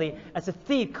suddenly as a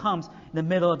thief comes in the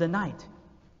middle of the night.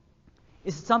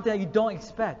 It's something that you don't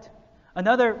expect.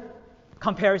 Another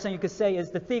comparison you could say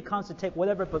is the thief comes to take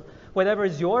whatever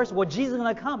is yours. Well, Jesus is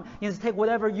going to come. He's going to take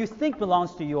whatever you think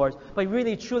belongs to yours, but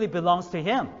really truly belongs to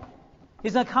him.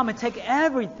 He's going to come and take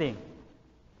everything.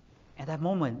 At that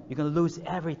moment, you're going to lose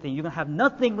everything. You're going to have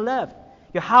nothing left.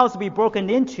 Your house will be broken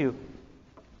into.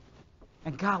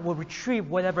 And God will retrieve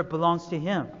whatever belongs to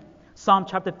him. Psalm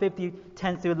chapter 50,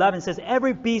 10 through 11 says,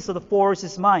 every beast of the forest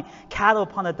is mine, cattle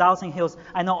upon 1,000 hills.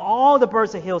 I know all the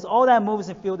birds of hills, all that moves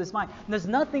in the field is mine. And there's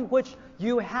nothing which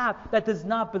you have that does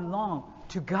not belong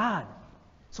to God.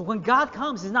 So when God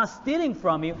comes, he's not stealing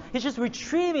from you. He's just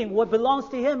retrieving what belongs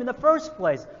to him in the first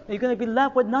place. And you're going to be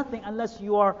left with nothing unless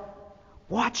you are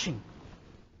watching.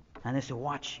 Unless you're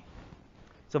watching.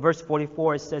 So verse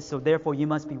 44, it says, so therefore you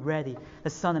must be ready. The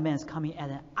Son of Man is coming at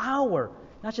an hour.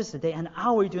 Not just a day, an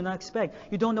hour you do not expect.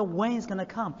 You don't know when it's going to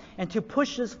come. And to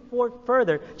push this forward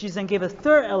further, Jesus then gave a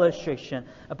third illustration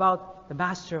about the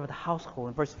master of the household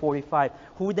in verse 45.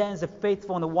 Who then is a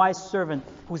faithful and a wise servant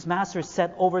whose master is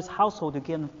set over his household to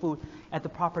give him food at the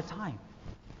proper time?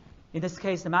 In this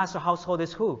case, the master of the household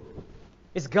is who?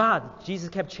 It's God. Jesus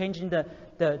kept changing the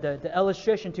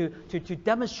illustration to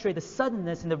demonstrate the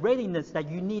suddenness and the readiness that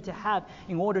you need to have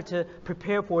in order to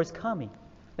prepare for his coming.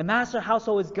 The master of the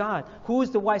household is God. Who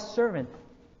is the wise servant?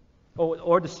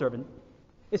 Or the servant?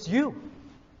 It's you.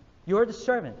 You're the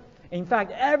servant. In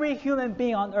fact, every human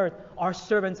being on earth are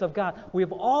servants of God.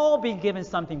 We've all been given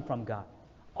something from God.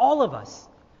 All of us.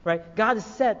 Right? God has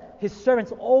set his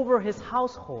servants over his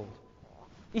household.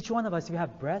 Each one of us, you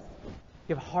have breath,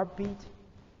 you have heartbeat,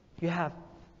 you have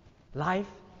life,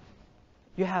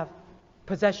 you have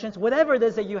possessions, whatever it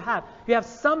is that you have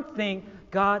something,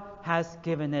 God has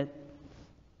given it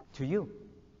to you.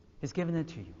 He's given it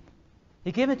to you.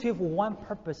 He gave it to you for one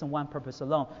purpose and one purpose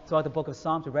alone. Throughout the book of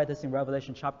Psalms, we read this in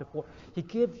Revelation chapter 4. He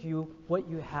gives you what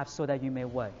you have so that you may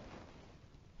what?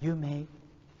 You may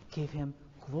give him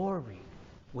glory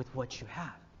with what you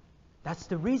have. That's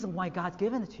the reason why God's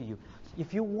given it to you.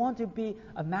 If you want to be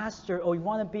a master or you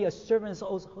want to be a servant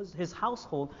of his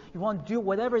household, you want to do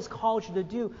whatever he's called you to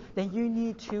do, then you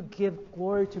need to give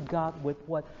glory to God with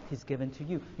what he's given to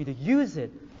you. You need to use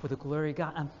it for the glory of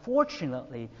God.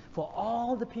 Unfortunately, for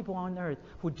all the people on earth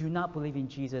who do not believe in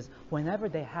Jesus, whenever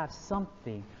they have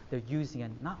something, they're using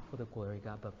it not for the glory of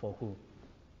God, but for who?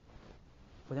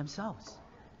 For themselves.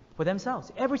 For themselves.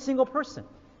 Every single person.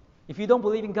 If you don't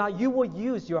believe in God, you will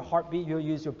use your heartbeat, you'll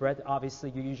use your breath,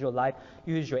 obviously, you use your life,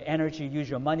 you use your energy, you use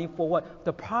your money for what?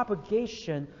 The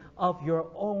propagation of your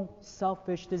own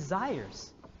selfish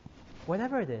desires.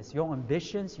 Whatever it is, your own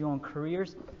ambitions, your own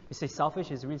careers. You say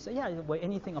selfish is really, say, yeah, well,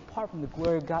 anything apart from the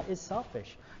glory of God is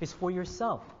selfish. It's for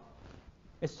yourself.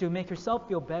 It's to make yourself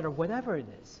feel better, whatever it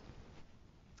is.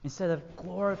 Instead of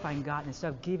glorifying God, instead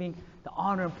of giving the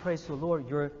honor and praise to the Lord,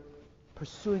 you're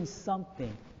pursuing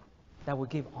something that will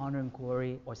give honor and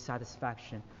glory or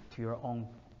satisfaction to your own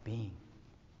being.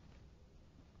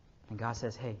 And God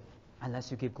says, hey, unless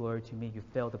you give glory to me, you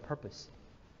fail the purpose.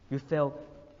 You fail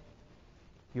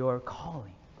your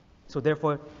calling. So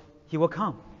therefore, he will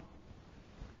come.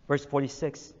 Verse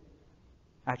 46,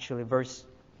 actually verse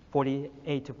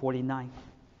 48 to 49.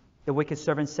 The wicked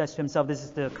servant says to himself, this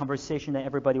is the conversation that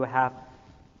everybody will have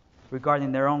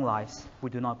regarding their own lives who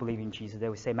do not believe in Jesus. They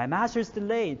will say, my master is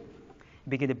delayed.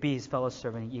 Begin to be his fellow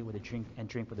servant and eat with the drink and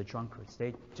drink with the drunkards.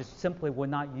 They just simply would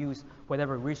not use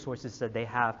whatever resources that they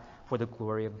have for the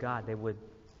glory of God. They would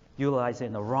utilize it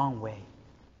in the wrong way.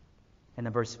 And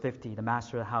in verse 50, the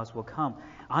master of the house will come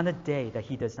on a day that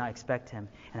he does not expect him,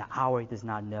 and an hour he does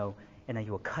not know, and then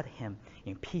he will cut him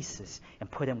in pieces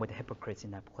and put him with the hypocrites in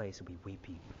that place will be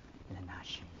weeping and the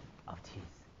gnashing of teeth.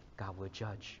 God will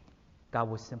judge. God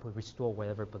will simply restore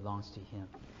whatever belongs to Him.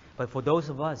 But for those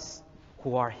of us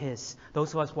who are His,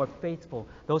 those of us who are faithful,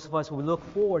 those of us who look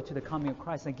forward to the coming of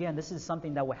Christ, again, this is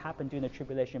something that will happen during the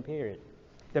tribulation period.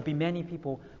 There'll be many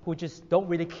people who just don't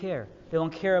really care. They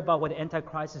don't care about what the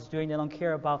Antichrist is doing. They don't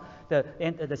care about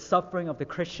the suffering of the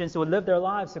Christians. They will live their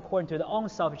lives according to their own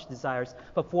selfish desires.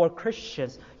 But for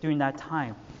Christians during that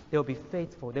time, they will be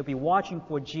faithful. They'll be watching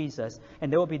for Jesus.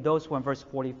 And there will be those who are in verse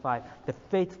 45, the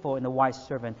faithful and the wise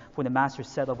servant, for the master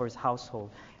set over his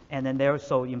household. And then there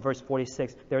also in verse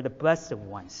 46, they're the blessed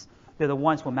ones. They're the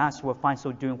ones who Master will find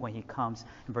so doing when He comes.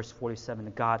 In verse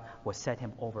 47, God will set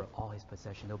him over all his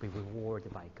possession. They'll be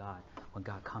rewarded by God when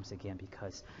God comes again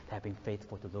because they have been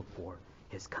faithful to look for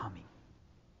His coming.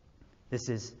 This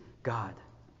is God.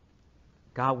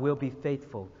 God will be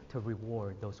faithful to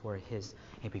reward those who are His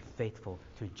and be faithful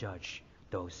to judge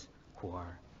those who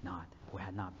are not, who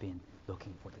have not been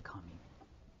looking for the coming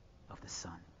of the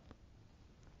Son.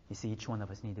 You see, each one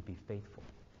of us need to be faithful.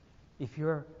 If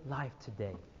your life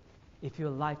today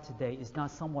is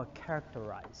not somewhat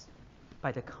characterized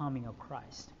by the coming of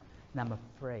Christ, then I'm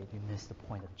afraid you missed the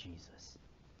point of Jesus.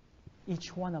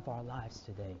 Each one of our lives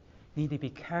today need to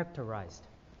be characterized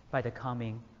by the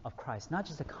coming of Christ. Not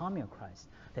just the coming of Christ,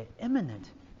 the imminent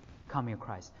coming of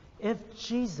Christ. If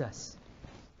Jesus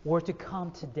were to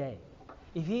come today,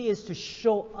 if He is to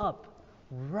show up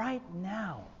right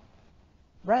now,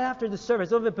 right after the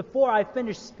service, or before I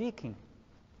finish speaking,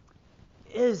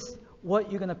 is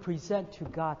what you're going to present to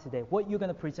God today, what you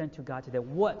want to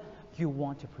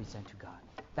present to God.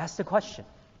 That's the question.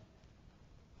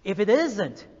 If it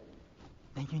isn't,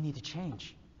 then you need to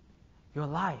change your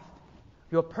life,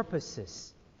 your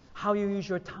purposes, how you use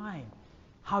your time,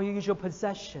 how you use your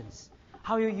possessions,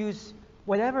 how you use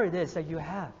whatever it is that you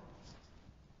have.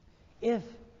 If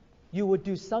you would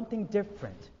do something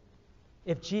different,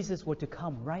 if Jesus were to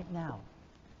come right now,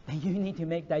 then you need to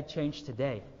make that change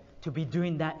today to be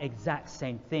doing that exact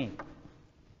same thing.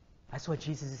 That's what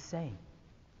Jesus is saying.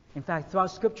 In fact,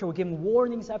 throughout Scripture, we're given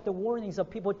warnings after warnings of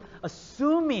people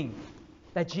assuming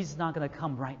that Jesus is not going to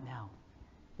come right now.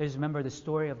 You just remember the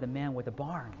story of the man with the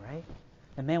barn, right?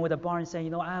 The man with the barn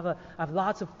saying, I have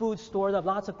lots of food stored up,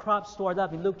 lots of crops stored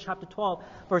up. In Luke chapter 12,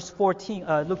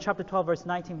 verse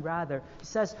 19, rather, he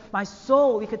says, "My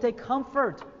soul, you can take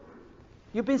comfort.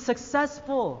 You've been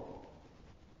successful.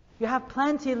 You have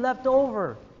plenty left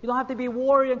over. You don't have to be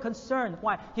worried and concerned."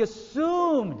 Why? He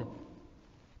assumed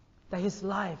that his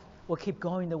life will keep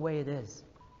going the way it is.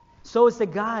 So is the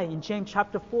guy in James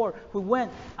chapter 4 who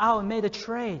went out and made a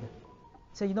trade.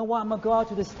 Said, I'm going to go out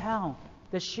to this town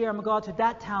this year. I'm going to go out to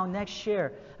that town next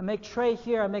year. I make trade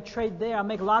here. I make trade there. I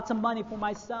make lots of money for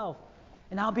myself.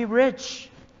 And I'll be rich.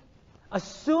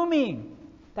 Assuming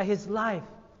that his life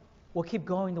will keep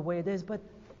going the way it is. But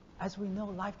as we know,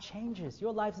 life changes.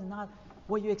 Your life is not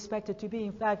what you expect it to be.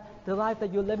 In fact, the life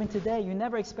that you're living today, you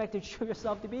never expected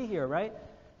yourself to be here, right?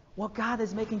 Well, God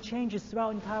is making changes throughout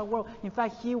the entire world. In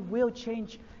fact, He will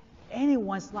change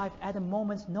anyone's life at a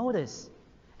moment's notice.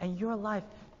 And your life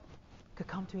could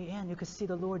come to an end. You could see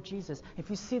the Lord Jesus. If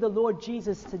you see the Lord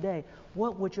Jesus today,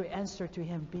 what would your answer to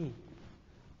Him be?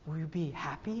 Will you be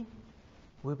happy?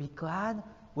 Will you be glad?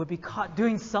 Will you be caught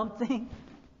doing something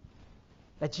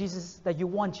that you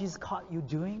want Jesus caught you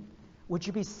doing? Would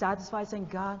you be satisfied saying,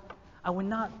 God, I will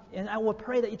not, and I will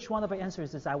pray that each one of our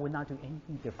answers is, I will not do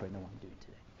anything different than what I'm doing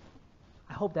today.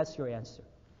 I hope that's your answer.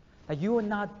 That you will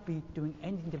not be doing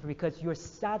anything different because you're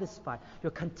satisfied,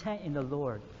 you're content in the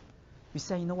Lord. You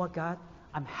say, you know what, God,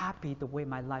 I'm happy the way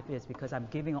my life is because I'm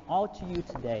giving all to you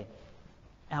today.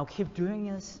 And I'll keep doing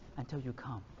this until you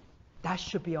come. That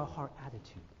should be our heart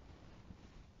attitude.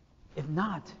 If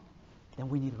not, then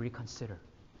we need to reconsider.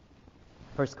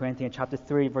 1 Corinthians chapter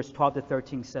 3, verse 12 to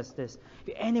 13 says this: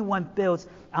 "If anyone builds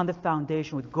on the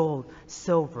foundation with gold,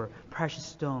 silver, precious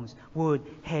stones, wood,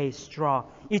 hay, straw,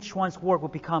 each one's work will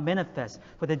become manifest,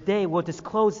 for the day will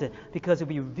disclose it, because it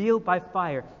will be revealed by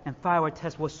fire, and fire will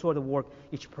test what sort of work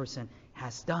each person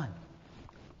has done."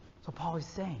 So Paul is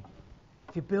saying,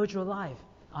 if you build your life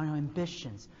on your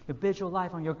ambitions, you build your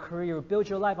life on your career, you build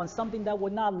your life on something that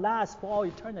will not last for all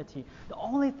eternity, the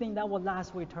only thing that will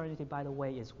last for eternity, by the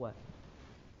way, is what?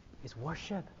 Is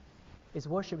worship. It's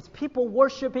worship. It's people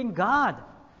worshiping God.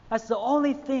 That's the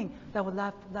only thing that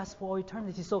will last for all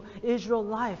eternity. So is your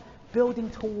life building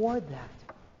toward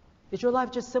that? Is your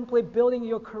life just simply building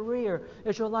your career?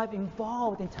 Is your life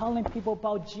involved in telling people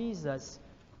about Jesus?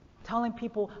 Telling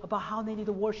people about how they need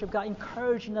to worship God,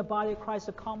 encouraging the body of Christ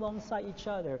to come alongside each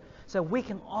other so we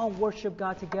can all worship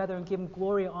God together and give Him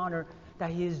glory and honor that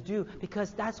He is due,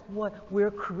 because that's what we're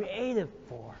created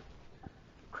for.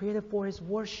 created for His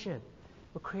worship.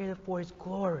 We're created for His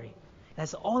glory.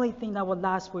 That's the only thing that will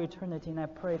last for eternity. And I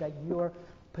pray that your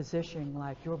position in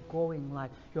life, your goal in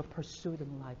life, your pursuit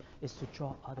in life is to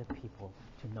draw other people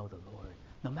to know the Lord.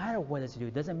 No matter what it's to do.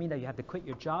 It doesn't mean that you have to quit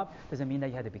your job. Doesn't mean that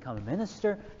you have to become a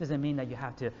minister. Doesn't mean that you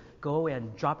have to go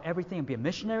and drop everything and be a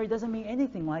missionary. It doesn't mean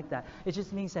anything like that. It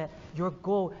just means that your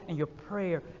goal and your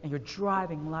prayer and your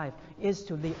drive in life is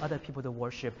to lead other people to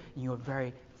worship in your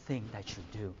very thing that you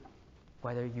do.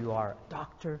 Whether you are a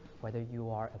doctor, whether you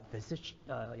are a physician,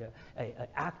 an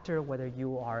actor, whether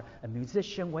you are a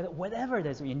musician, whatever it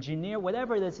is, an engineer,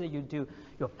 whatever it is that you do,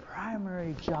 your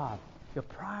primary job, your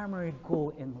primary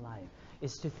goal in life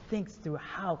is to think through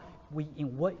how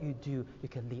in what you do, you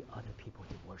can lead other people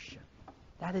to worship.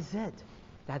 That is it.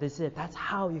 That is it. That's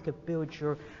how you can build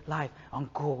your life on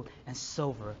gold and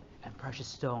silver and precious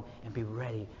stone and be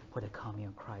ready for the coming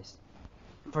of Christ.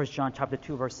 1 John chapter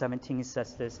 2, verse 17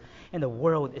 says this, and the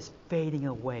world is fading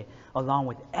away along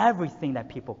with everything that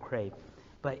people crave.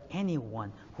 But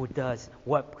anyone who does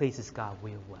what pleases God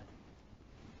will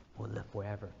live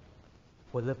forever.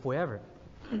 Will live forever.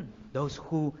 Those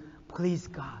who please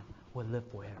God will live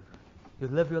forever. You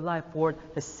live your life for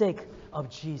the sake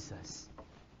of Jesus.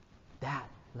 That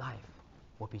life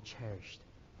will be cherished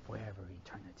forever,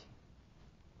 eternity.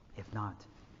 If not,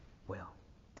 well,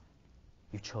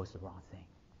 you chose the wrong thing.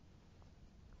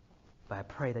 But I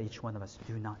pray that each one of us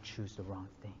do not choose the wrong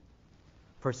thing.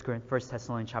 1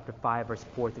 Thessalonians chapter 5, verse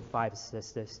 4 through 5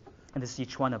 says this, and this is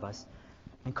each one of us.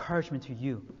 Encouragement to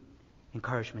you,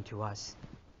 encouragement to us.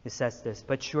 It says this,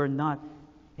 but you are not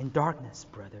in darkness,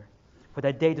 brother, for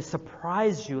that day to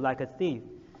surprise you like a thief.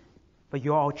 But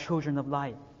you are all children of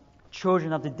light,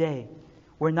 children of the day.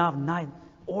 We're not of night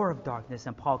or of darkness.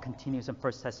 And Paul continues in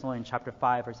 1 Thessalonians chapter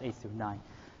 5, verse 8 through 9.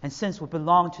 And since we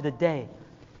belong to the day,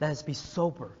 let us be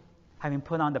sober, having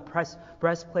put on the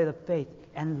breastplate of faith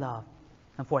and love,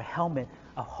 and for a helmet,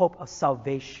 a hope of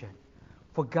salvation.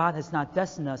 For God has not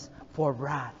destined us for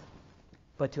wrath,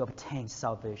 but to obtain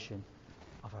salvation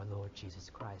of our Lord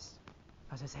Jesus Christ.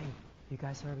 I says, hey, you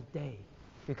guys are of a day.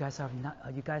 You guys are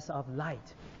of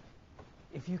light.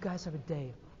 If you guys are a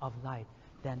day of light,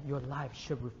 then your life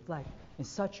should reflect in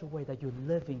such a way that you're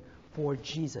living for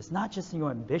Jesus, not just in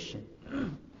your ambition,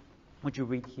 what you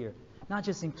read here, not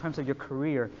just in terms of your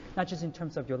career, not just in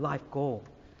terms of your life goal,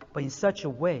 but in such a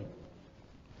way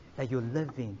that you're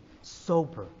living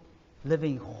sober,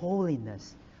 living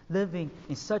holiness, living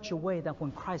in such a way that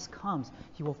when Christ comes,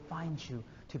 He will find you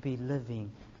to be living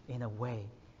in a way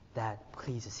that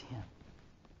pleases Him.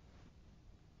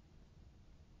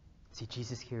 See,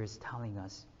 Jesus here is telling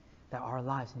us that our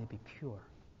lives need to be pure.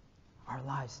 Our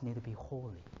lives need to be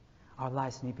holy. Our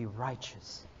lives need to be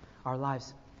righteous. Our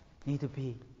lives need to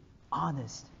be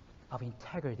honest, of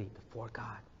integrity before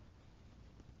God.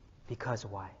 Because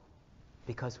why?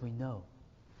 Because we know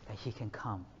that He can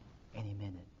come any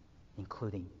minute,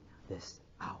 including this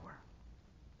hour.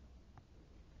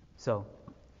 So,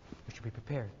 we should be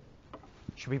prepared.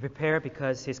 Should be prepared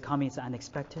because His coming is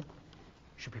unexpected.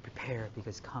 Should be prepared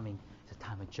because coming is a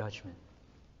time of judgment.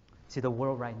 See, the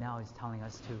world right now is telling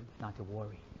us not to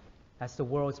worry. That's the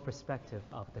world's perspective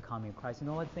of the coming of Christ. You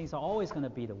know what? Things are always going to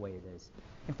be the way it is.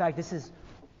 In fact, this is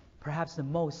perhaps the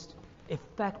most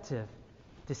effective,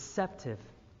 deceptive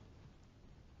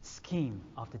scheme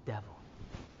of the devil.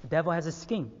 The devil has a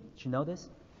scheme. Did you know this?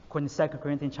 According to 2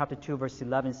 Corinthians chapter 2, verse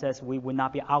 11 says, we will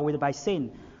not be outwitted by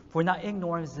Satan, for we're not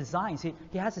ignorant of his designs. He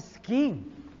has a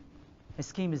scheme. His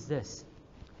scheme is this.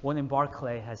 William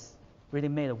Barclay has really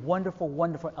made a wonderful,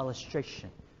 wonderful illustration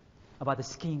about the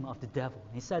scheme of the devil.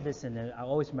 He said this, and I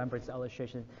always remember his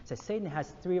illustration. He said, Satan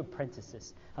has 3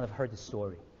 apprentices, and I've heard the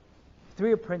story.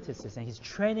 3 apprentices, and he's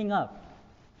training up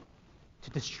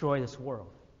to destroy this world.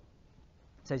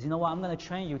 He says, you know what, I'm going to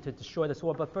train you to destroy this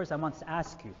world, but first I must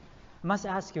ask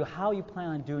you how you plan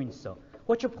on doing so.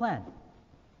 What's your plan?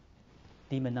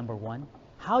 Demon number 1.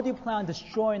 How do you plan on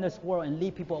destroying this world and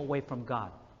lead people away from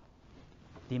God?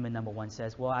 Demon number 1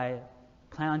 says, well, I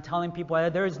plan on telling people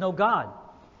that there is no God.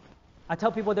 I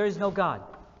tell people there is no God.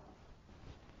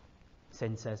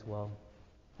 Satan says, well,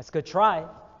 that's a good try.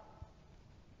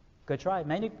 Good try.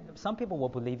 Some people will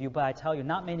believe you, but I tell you,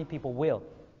 not many people will.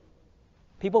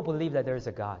 People believe that there is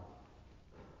a God.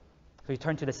 So he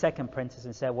turned to the second apprentice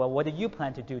and said, well, what do you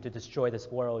plan to do to destroy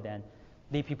this world and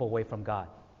lead people away from God?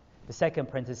 The second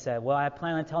apprentice said, well, I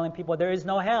plan on telling people there is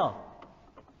no hell.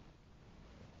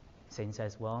 Satan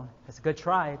says, well, that's a good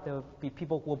try. There will be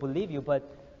people who will believe you, but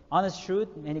honest truth,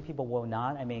 many people will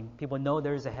not. I mean, people know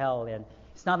there is a hell, and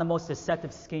it's not the most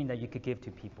deceptive scheme that you could give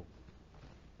to people.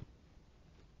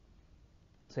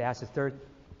 So he asked the third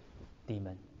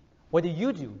demon, What do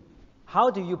you do? How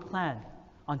do you plan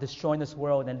on destroying this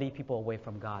world and lead people away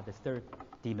from God? The third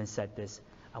demon said this,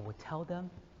 I will tell them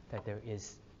that there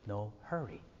is no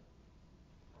hurry.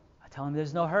 I tell them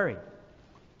there's no hurry.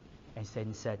 And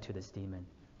Satan said to this demon,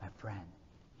 my friend,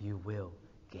 you will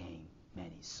gain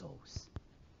many souls.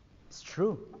 It's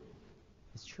true.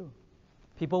 It's true.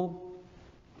 People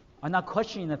are not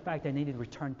questioning the fact that they need to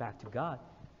return back to God.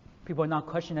 People are not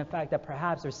questioning the fact that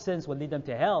perhaps their sins will lead them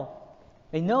to hell.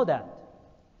 They know that.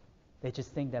 They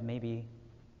just think that maybe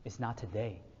it's not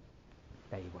today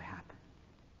that it will happen.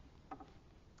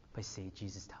 But see,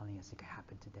 Jesus is telling us it can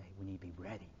happen today. We need to be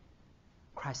ready.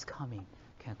 Christ's coming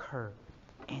can occur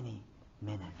any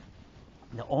minute.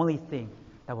 And the only thing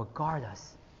that will guard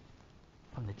us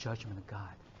from the judgment of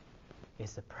God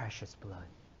is the precious blood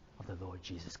of the Lord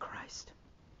Jesus Christ.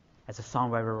 As the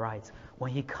songwriter writes,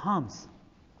 when he comes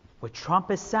with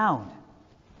trumpet sound,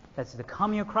 that's the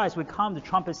coming of Christ, will come the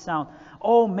trumpet sound.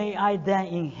 Oh, may I then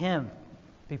in him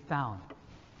be found.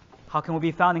 How can we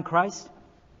be found in Christ?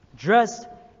 Dressed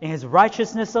in his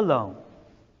righteousness alone,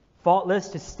 faultless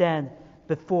to stand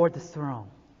before the throne.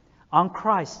 On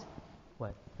Christ,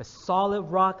 what? The solid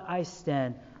rock I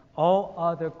stand, all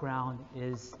other ground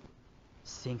is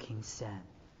sinking sand.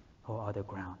 All other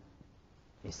ground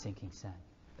is sinking sand.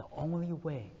 The only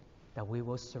way that we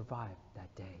will survive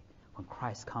that day when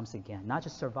Christ comes again, not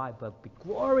just survive, but be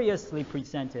gloriously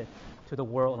presented to the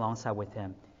world alongside with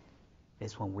him,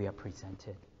 is when we are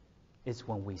presented. It's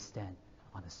when we stand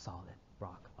on the solid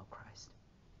rock of Christ.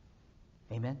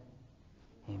 Amen?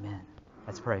 Amen.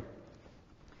 Let's pray.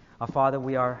 Our Father,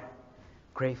 we are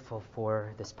grateful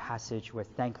for this passage. We're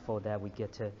thankful that we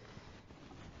get to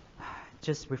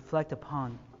just reflect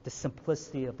upon the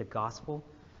simplicity of the gospel.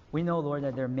 We know, Lord,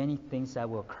 that there are many things that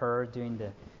will occur during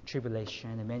the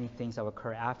tribulation and many things that will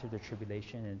occur after the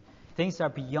tribulation and things that are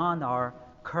beyond our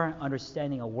current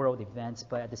understanding of world events.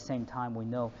 But at the same time, we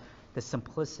know the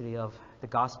simplicity of the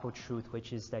gospel truth,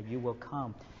 which is that you will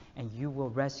come and you will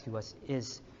rescue us,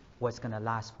 is what's going to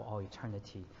last for all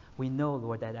eternity. We know,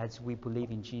 Lord, that as we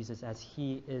believe in Jesus, as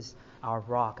he is our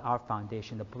rock, our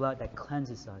foundation, the blood that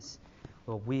cleanses us,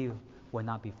 well, we will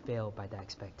not be failed by that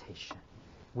expectation.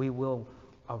 We will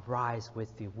arise with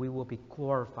you. We will be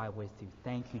glorified with you.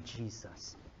 Thank you,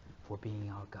 Jesus, for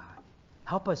being our God.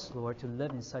 Help us, Lord, to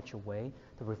live in such a way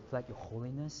to reflect your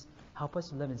holiness. Help us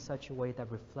to live in such a way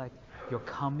that reflect your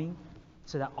coming,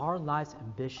 so that our life's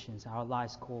ambitions, our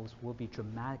life's goals will be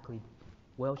dramatically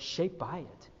well shaped by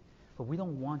it. But we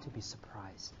don't want to be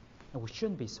surprised. And we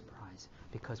shouldn't be surprised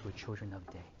because we're children of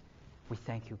day. We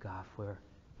thank you, God, for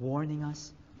warning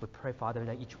us. We pray, Father,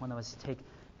 that each one of us take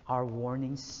our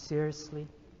warnings seriously,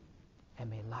 and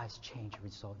may lives change as a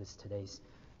result of this today's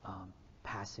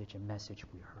passage and message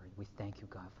we heard. We thank you,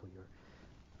 God, for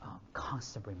your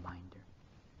constant reminder.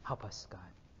 Help us, God,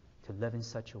 to live in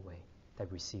such a way that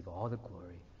we receive all the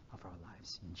glory of our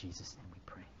lives. In Jesus' name we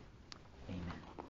pray. Amen.